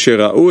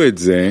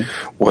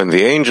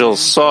angels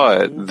saw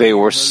it, they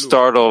were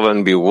startled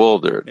and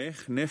bewildered.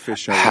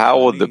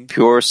 How would the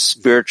pure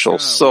spiritual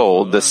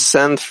soul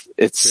descend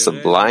its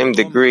sublime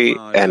degree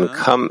and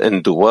come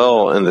and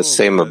dwell in the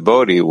same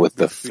abode with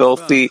the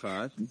filthy,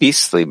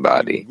 beastly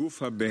body?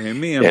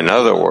 In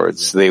other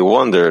words, they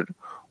wondered,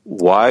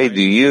 why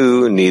do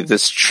you need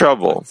this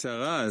trouble?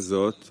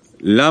 The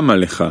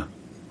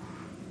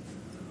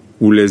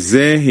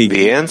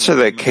answer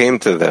that came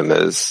to them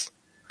is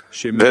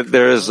that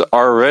there is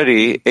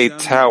already a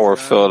tower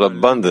filled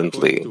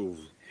abundantly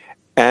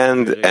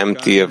and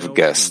empty of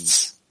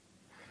guests.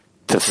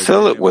 To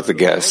fill it with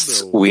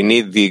guests, we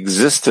need the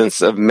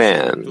existence of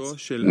man,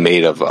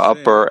 made of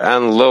upper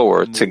and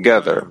lower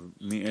together.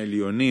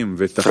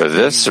 For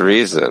this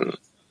reason,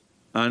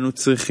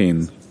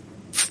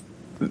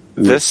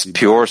 this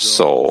pure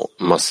soul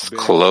must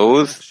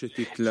clothe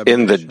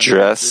in the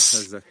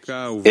dress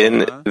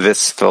in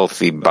this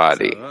filthy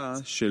body.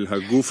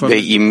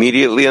 They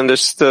immediately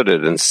understood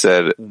it and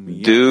said,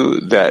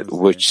 do that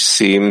which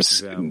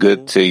seems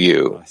good to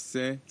you.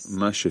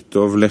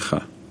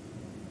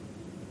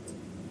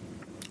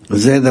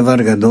 This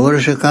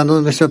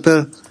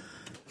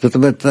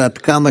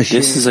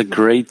is a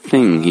great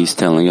thing he's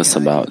telling us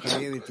about.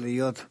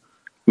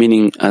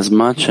 Meaning, as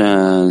much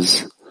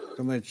as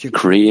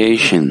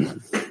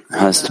creation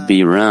has to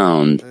be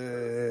round,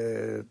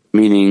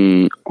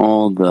 meaning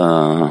all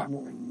the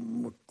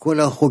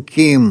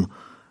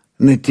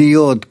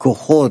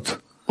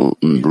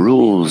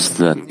rules,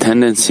 the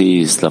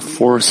tendencies, the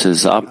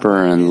forces,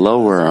 upper and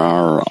lower,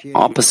 are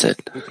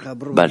opposite.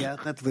 But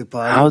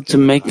how to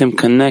make them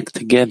connect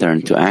together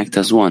and to act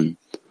as one?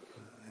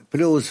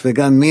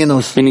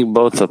 Meaning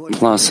both the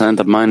plus and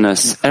the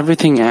minus,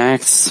 everything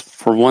acts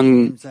for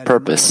one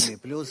purpose,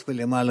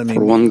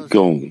 for one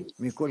goal.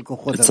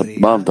 It's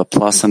above the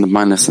plus and the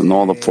minus and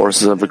all the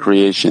forces of the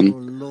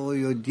creation.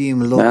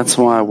 That's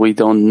why we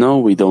don't know,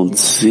 we don't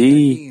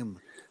see,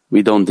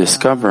 we don't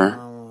discover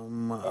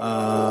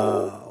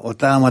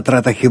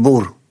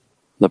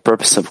the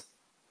purpose of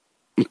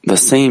the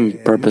same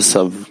purpose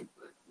of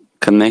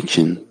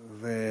connection.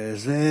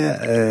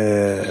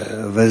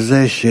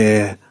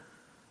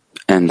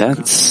 And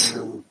that's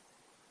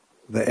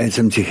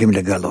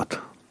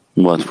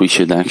what we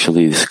should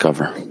actually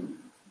discover.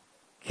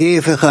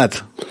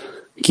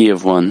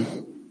 Kiev 1.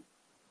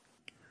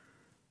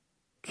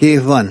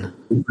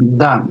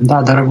 Да,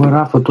 дорогой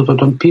Раф, вот тут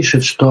вот он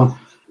пишет, что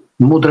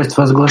мудрость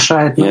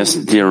возглашает. Yes,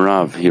 dear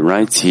Rav, he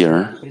writes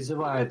here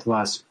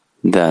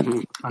that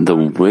the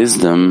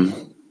wisdom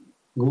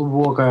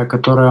глубокая,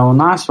 которая у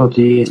нас вот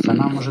есть,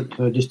 она может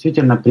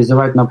действительно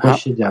призывать на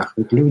площадях.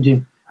 Ведь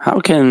люди how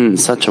can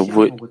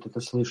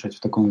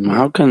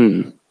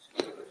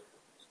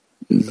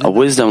a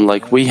wisdom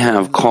like we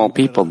have call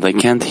people? They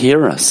can't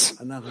hear us.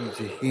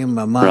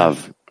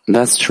 Rav,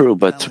 that's true,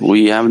 but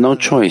we have no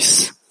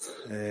choice.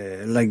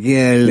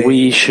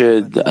 We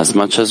should, as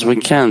much as we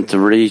can, to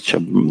reach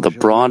the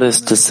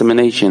broadest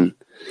dissemination,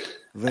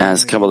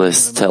 as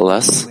Kabbalists tell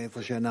us,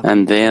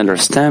 and they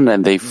understand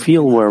and they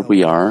feel where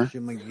we are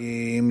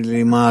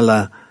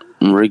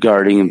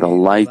regarding the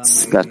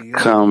lights that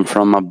come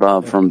from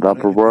above, from the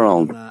upper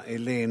world,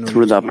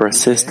 through the upper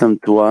system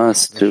to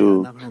us,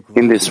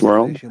 in this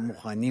world,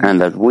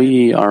 and that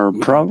we are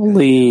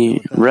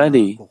probably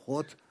ready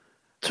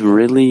to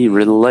really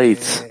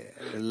relate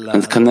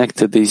and connect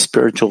to these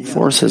spiritual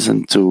forces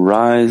and to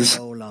rise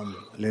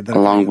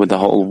along with the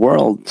whole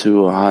world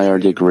to a higher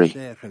degree.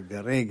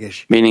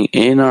 Meaning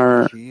in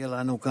our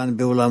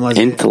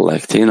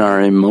intellect, in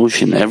our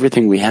emotion,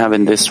 everything we have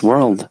in this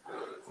world,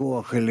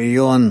 for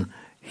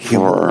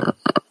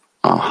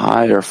a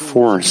higher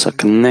force, a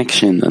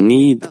connection, a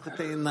need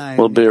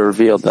will be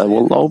revealed that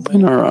will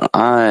open our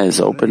eyes,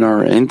 open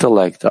our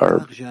intellect,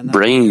 our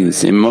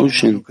brains,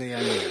 emotion,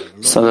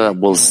 so that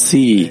we'll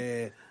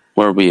see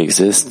where we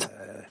exist.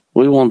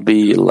 We won't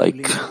be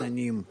like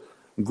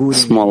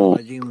small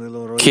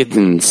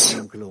kittens.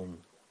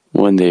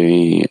 When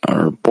they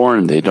are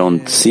born, they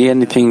don't see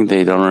anything,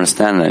 they don't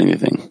understand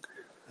anything.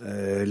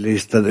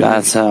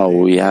 That's how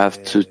we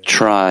have to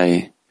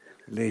try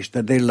to reach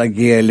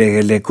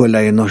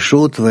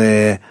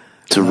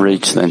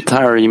the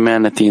entire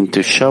humanity and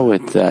to show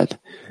it that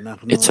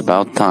it's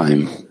about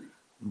time.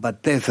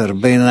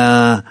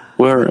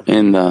 We're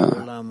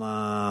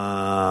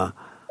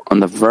on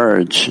the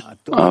verge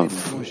of,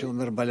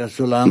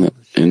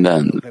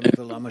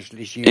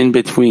 in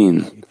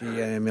between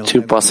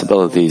two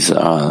possibilities,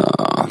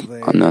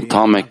 an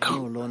atomic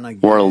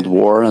world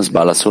war, as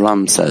Baal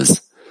HaSulam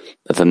says,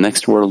 that the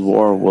next world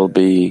war will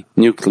be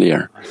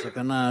nuclear,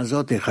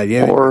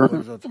 or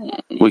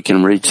we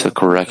can reach the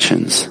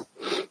corrections.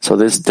 So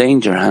this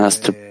danger has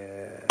to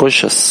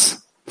push us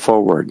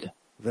forward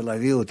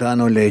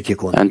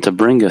and to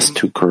bring us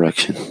to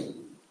correction.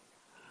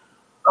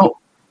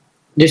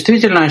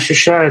 Действительно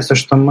ощущается,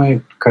 что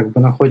мы как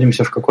бы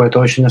находимся в какое-то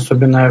очень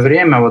особенное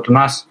время. Вот у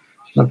нас,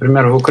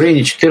 например, в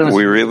Украине 14...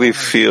 We really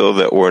feel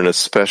that we're in a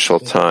special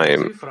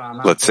time.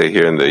 Let's say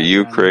here in the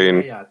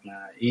Ukraine,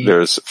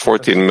 there's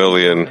 14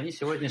 million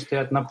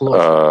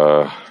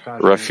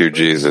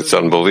refugees. It's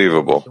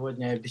unbelievable.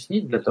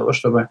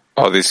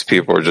 All these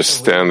people are just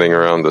standing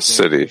around the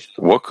city.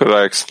 What could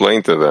I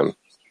explain to them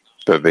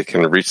that they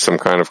can reach some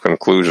kind of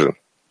conclusion?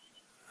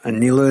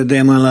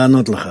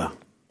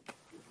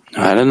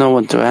 I don't know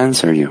what to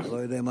answer you.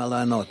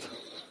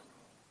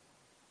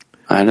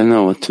 I don't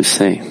know what to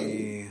say.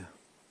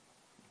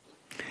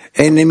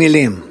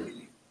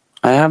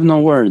 I have no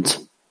words.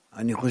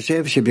 I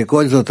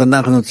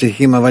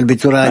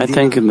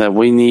think that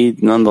we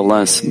need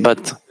nonetheless,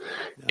 but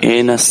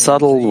in a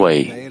subtle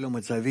way,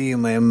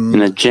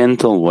 in a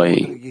gentle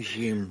way.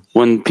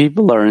 When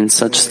people are in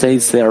such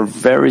states, they are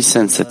very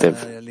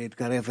sensitive.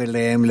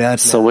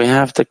 So we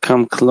have to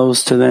come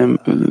close to them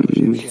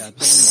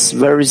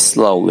very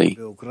slowly.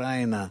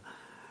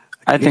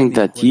 I think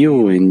that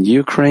you in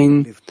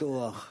Ukraine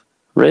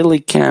really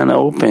can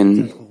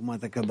open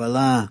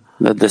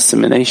the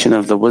dissemination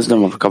of the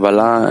wisdom of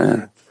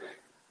Kabbalah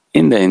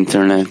in the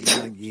internet,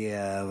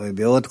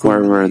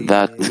 wherever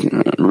that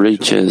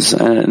reaches,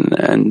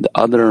 and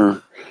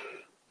other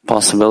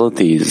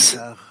possibilities.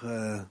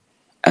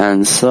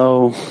 And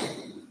so,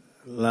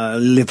 to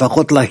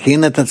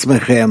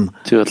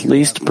at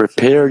least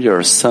prepare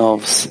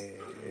yourselves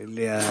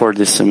for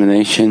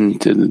dissemination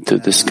to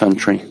this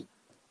country.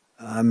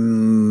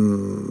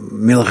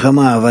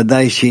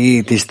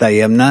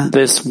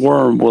 This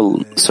war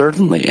will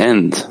certainly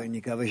end,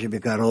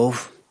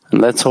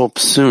 and let's hope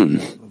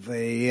soon.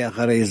 And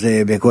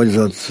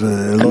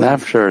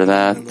after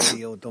that,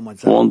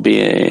 won't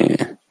be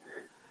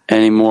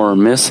any more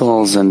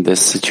missiles, and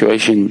this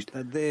situation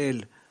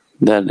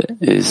that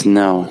is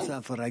now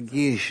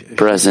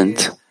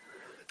present.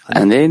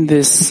 And in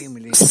this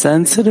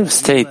sensitive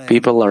state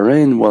people are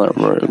in,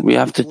 we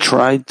have to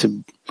try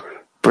to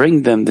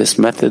bring them this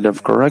method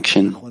of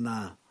correction,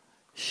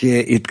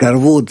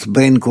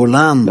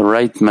 the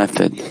right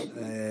method.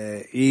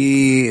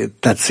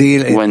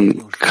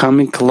 When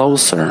coming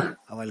closer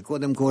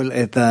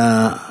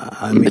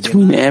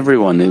between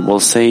everyone, it will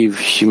save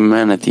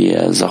humanity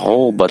as a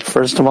whole. But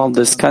first of all,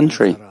 this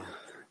country,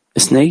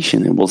 this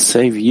nation, it will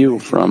save you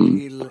from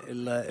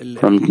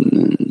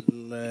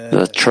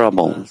the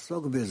trouble.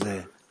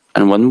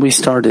 And when we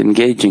start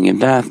engaging in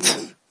that,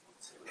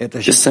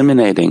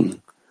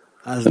 disseminating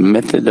the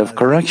method of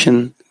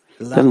correction,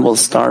 then we'll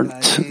start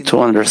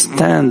to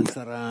understand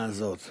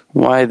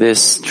why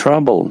this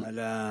trouble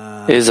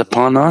is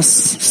upon us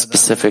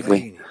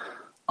specifically.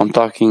 I'm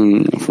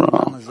talking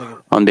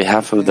on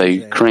behalf of the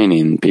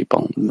Ukrainian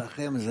people.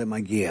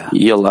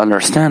 You'll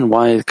understand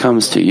why it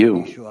comes to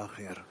you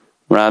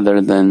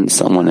rather than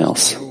someone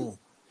else.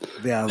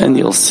 And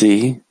you'll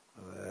see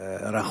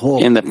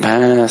in the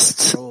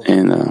past,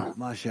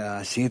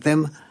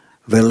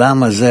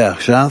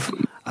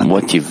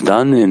 what you've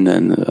done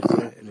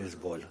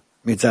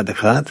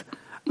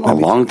a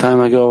long time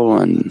ago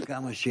and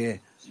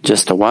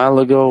just a while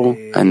ago,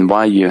 and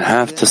why you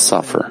have to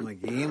suffer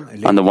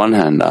on the one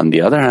hand. On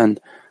the other hand,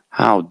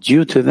 how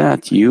due to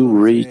that you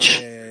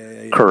reach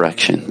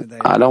correction.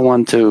 I don't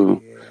want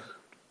to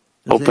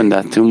open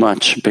that too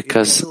much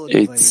because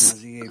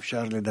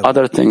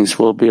other things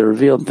will be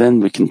revealed, then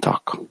we can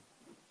talk.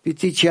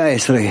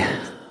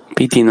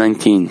 PT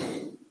 19.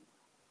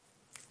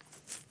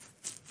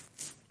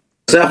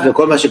 Don't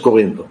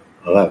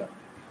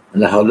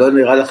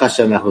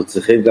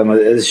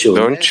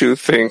you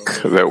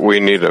think that we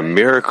need a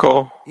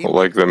miracle,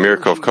 like the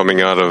miracle of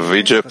coming out of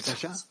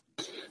Egypt?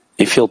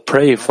 If you'll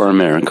pray for a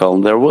miracle,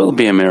 there will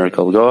be a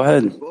miracle. Go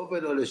ahead.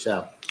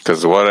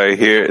 Because what I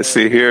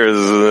see here is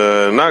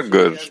not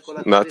good,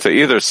 not to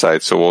either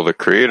side. So will the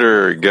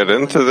Creator get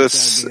into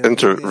this,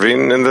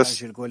 intervene in this?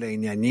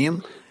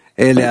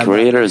 The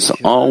Creator is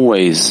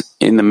always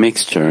in the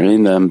mixture,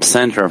 in the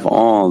center of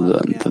all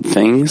the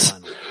things,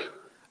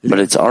 but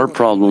it's our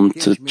problem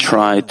to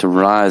try to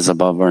rise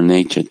above our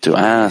nature, to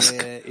ask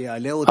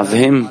of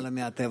Him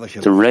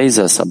to raise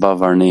us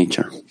above our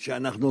nature.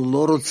 When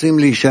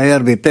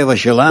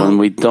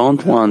we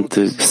don't want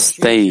to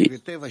stay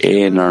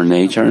in our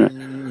nature,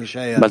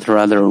 but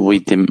rather we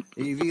demand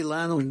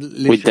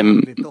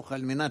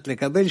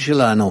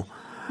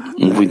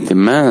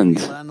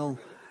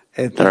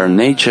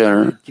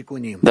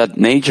that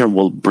nature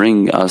will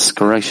bring us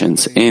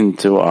corrections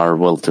into our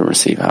will to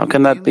receive. How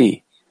can that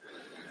be?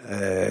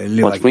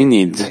 What we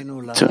need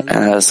to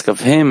ask of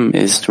Him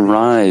is to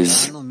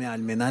rise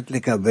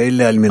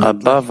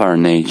above our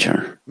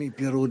nature,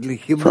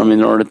 from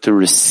in order to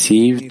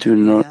receive to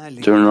in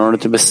order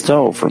to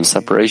bestow, from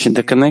separation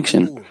to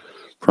connection,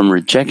 from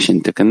rejection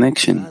to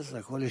connection.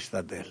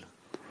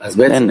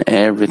 Then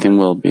everything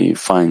will be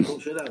fine.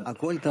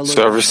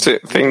 So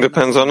everything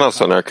depends on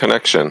us, on our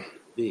connection.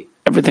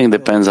 Everything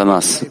depends on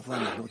us,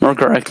 more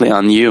correctly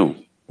on you.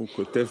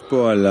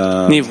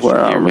 Niv, where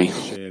are we?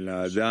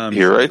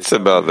 He writes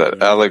about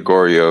that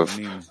allegory of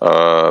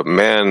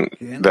man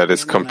that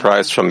is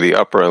comprised from the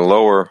upper and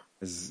lower.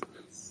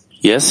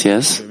 Yes.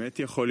 So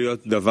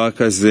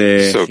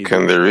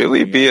can there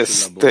really be a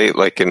state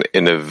like an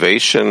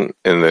innovation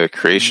in the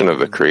creation of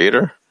the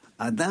Creator?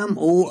 I didn't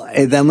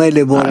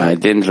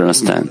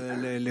understand.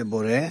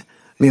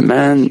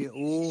 Man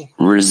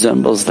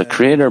resembles the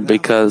Creator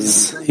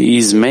because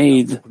he's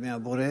made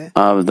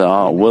of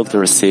the will to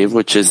receive,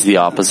 which is the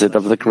opposite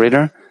of the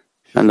Creator,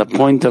 and the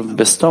point of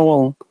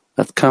bestowal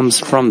that comes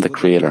from the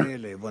Creator.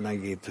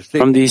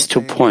 From these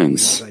 2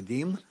 points,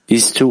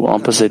 these 2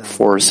 opposite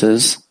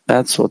forces,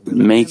 that's what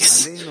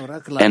makes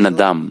an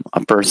Adam,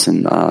 a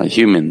person, a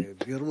human.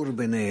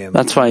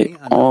 That's why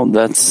all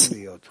that's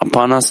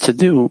upon us to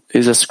do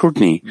is a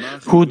scrutiny.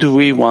 Who do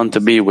we want to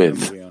be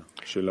with?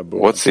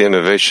 What's the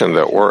innovation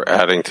that we're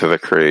adding to the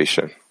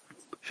creation?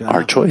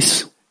 Our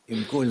choice.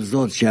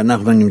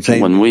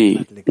 When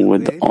we,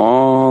 with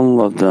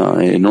all of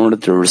in order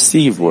to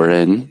receive, we're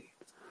in,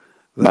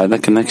 by the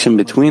connection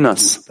between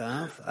us,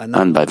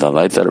 and by the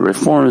light that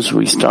reforms,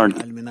 we start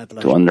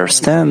to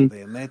understand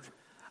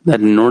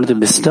that in order to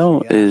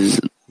bestow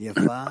is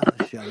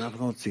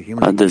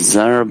a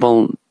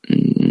desirable,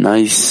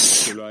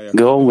 nice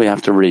goal we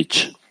have to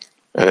reach.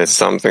 And it's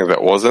something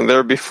that wasn't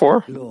there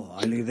before?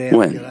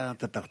 When?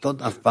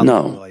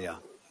 No.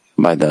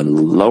 By the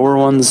lower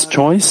one's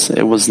choice,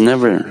 it was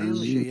never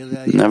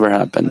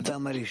happened.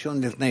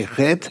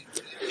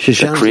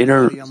 The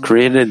Creator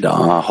created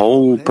a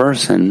whole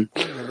person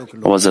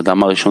who was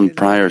Adam HaRishon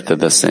prior to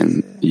the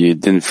sin. You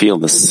didn't feel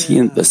the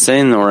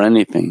sin or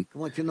anything.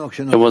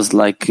 It was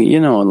like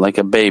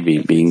a baby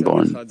being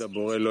born.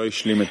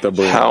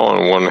 How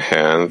on one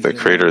hand the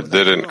Creator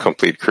didn't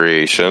complete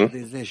creation?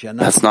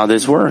 That's not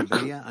His work.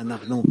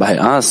 By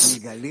us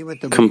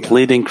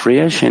completing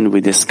creation, we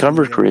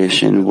discover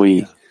creation,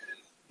 we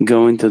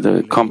go into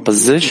the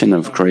composition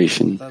of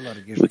creation.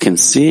 We can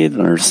see it,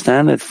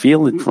 understand it,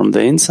 feel it from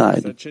the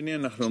inside.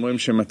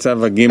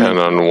 And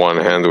on one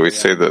hand, we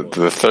say that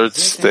the third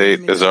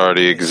state is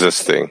already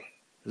existing.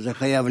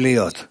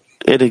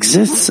 It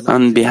exists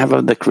on behalf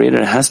of the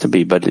Creator. It has to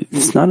be, but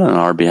it's not on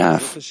our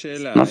behalf,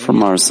 not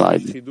from our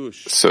side.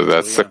 So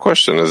that's the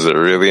question. Is it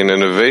really an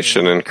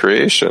innovation in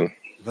creation?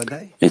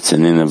 It's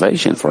an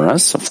innovation for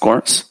us, of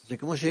course,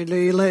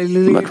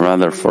 but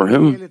rather for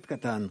whom?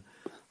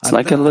 It's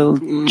like a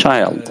little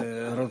child.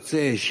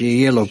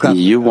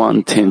 You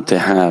want him to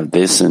have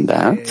this and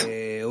that,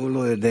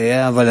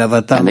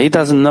 and he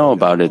doesn't know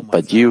about it,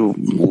 but you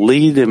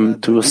lead him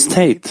to a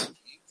state,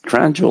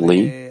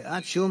 gradually,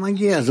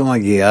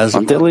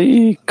 until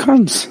he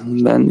comes.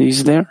 Then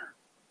he's there.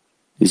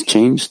 He's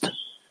changed.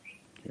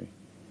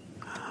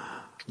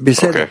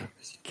 Okay.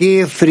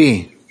 Kiev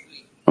 3.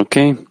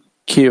 Okay,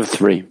 Kiev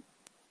 3.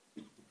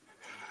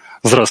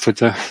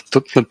 Здравствуйте.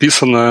 Тут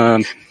написано,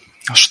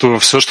 что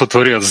все, что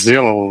Творец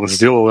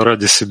сделал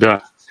ради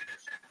себя.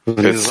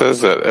 It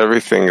says that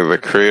everything the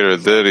Creator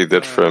did, He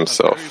did for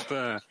Himself.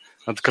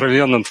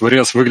 Откровенно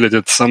Творец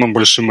выглядит самым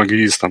большим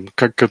эгоистом.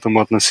 Как к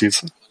этому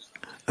относиться?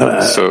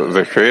 So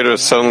the Creator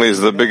suddenly is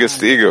the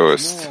biggest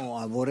egoist.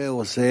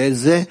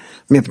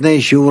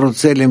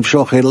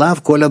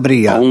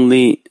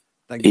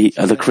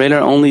 The Creator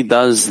only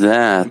does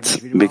that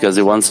because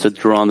He wants to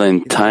draw the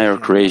entire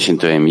creation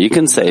to Him. You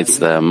can say it's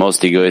the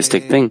most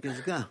egoistic thing,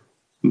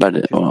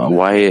 but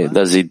why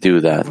does He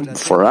do that?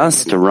 For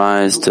us to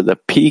rise to the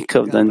peak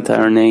of the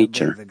entire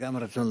nature.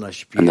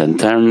 And the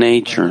entire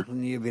nature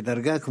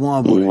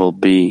will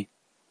be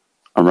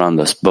around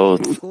us,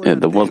 both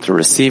the will to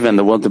receive and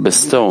the will to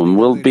bestow, and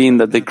will be in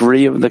the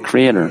degree of the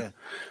Creator.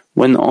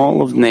 When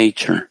all of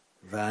nature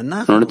In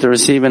order to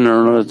receive and in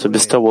order to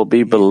bestow will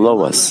be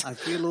below us.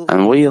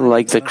 And we,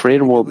 like the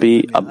Creator, will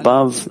be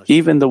above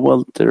even the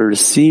will to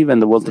receive and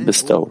the will to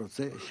bestow.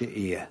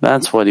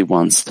 That's what He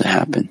wants to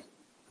happen.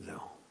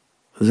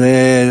 These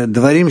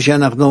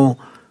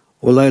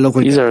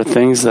are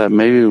things that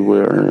maybe we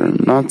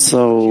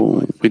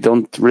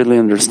don't really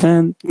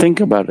understand. Think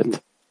about it.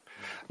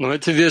 Но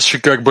эти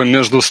вещи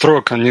между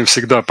строк, они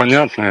всегда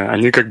понятны,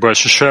 они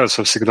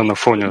ощущаются всегда на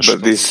фоне.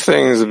 But these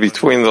things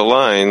between the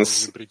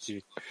lines,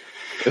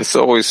 it's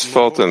always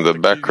felt in the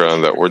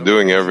background that we're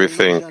doing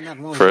everything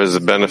for His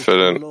benefit.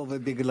 And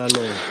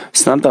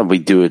it's not that we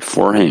do it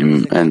for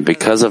Him and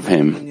because of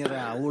Him.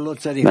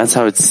 That's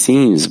how it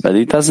seems, but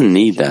He doesn't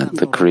need that,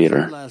 the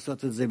Creator. The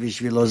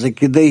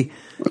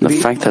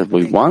fact that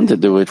we want to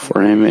do it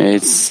for Him,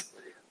 it's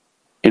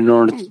in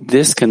order to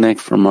disconnect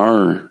from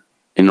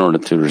in order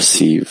to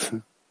receive.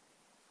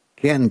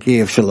 Yes,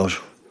 Kiev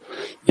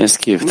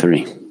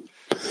 3.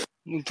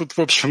 Тут,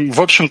 в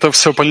общем-то,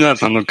 все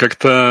понятно, но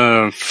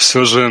как-то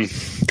все же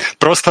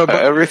просто...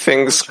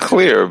 Everything's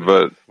clear,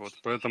 but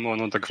поэтому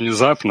оно так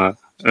внезапно,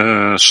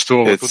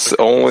 что... It's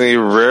only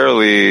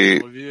rarely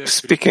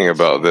speaking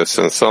about this,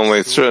 and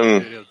suddenly it's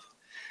written...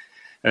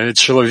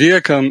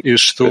 человеком, и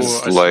что...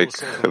 It's like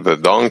the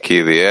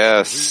donkey, the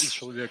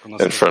ass,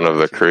 in front of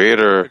the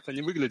Creator,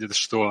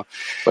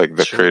 like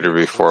the Creator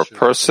before a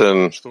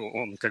person.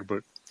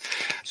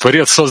 So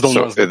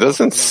it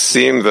doesn't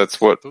seem that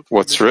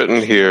what's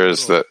written here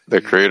is that the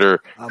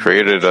Creator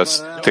created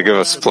us to give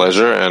us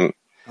pleasure, and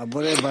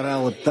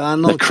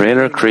the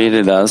Creator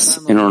created us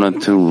in order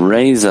to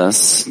raise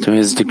us to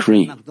His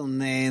degree, so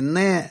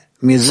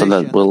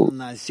that we'll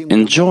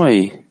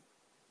enjoy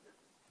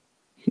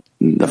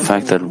the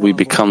fact that we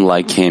become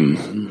like Him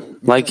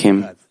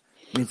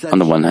on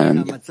the one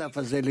hand. On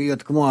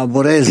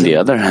the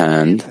other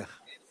hand,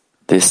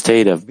 the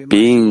state of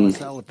being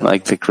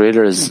like the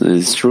Creator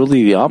is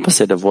truly the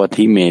opposite of what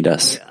He made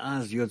us.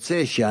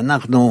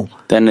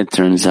 Then it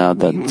turns out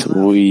that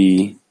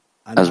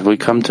as we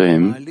come to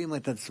Him,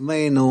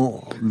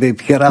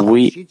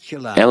 we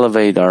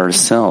elevate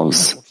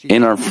ourselves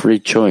in our free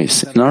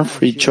choice.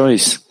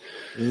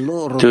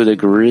 To a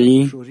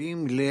degree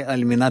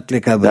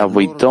that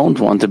we don't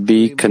want to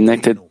be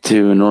connected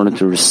to in order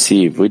to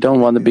receive. We don't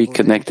want to be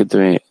connected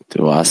to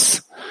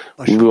us.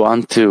 We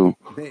want to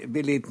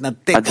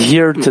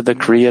adhere to the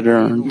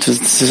Creator, to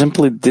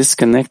simply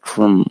disconnect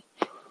from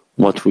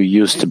what we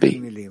used to be.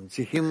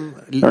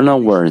 There are no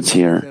words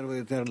here.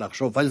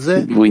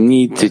 We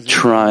need to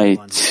try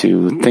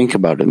to think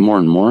about it more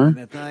and more.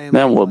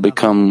 Then will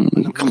become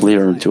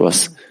clearer to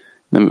us.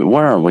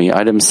 Where are we?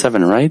 Item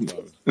 7, right?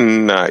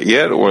 Not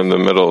yet. We're in the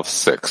middle of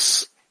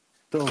 6.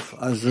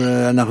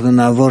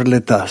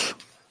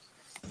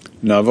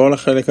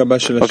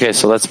 Okay,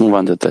 so let's move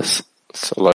on to this.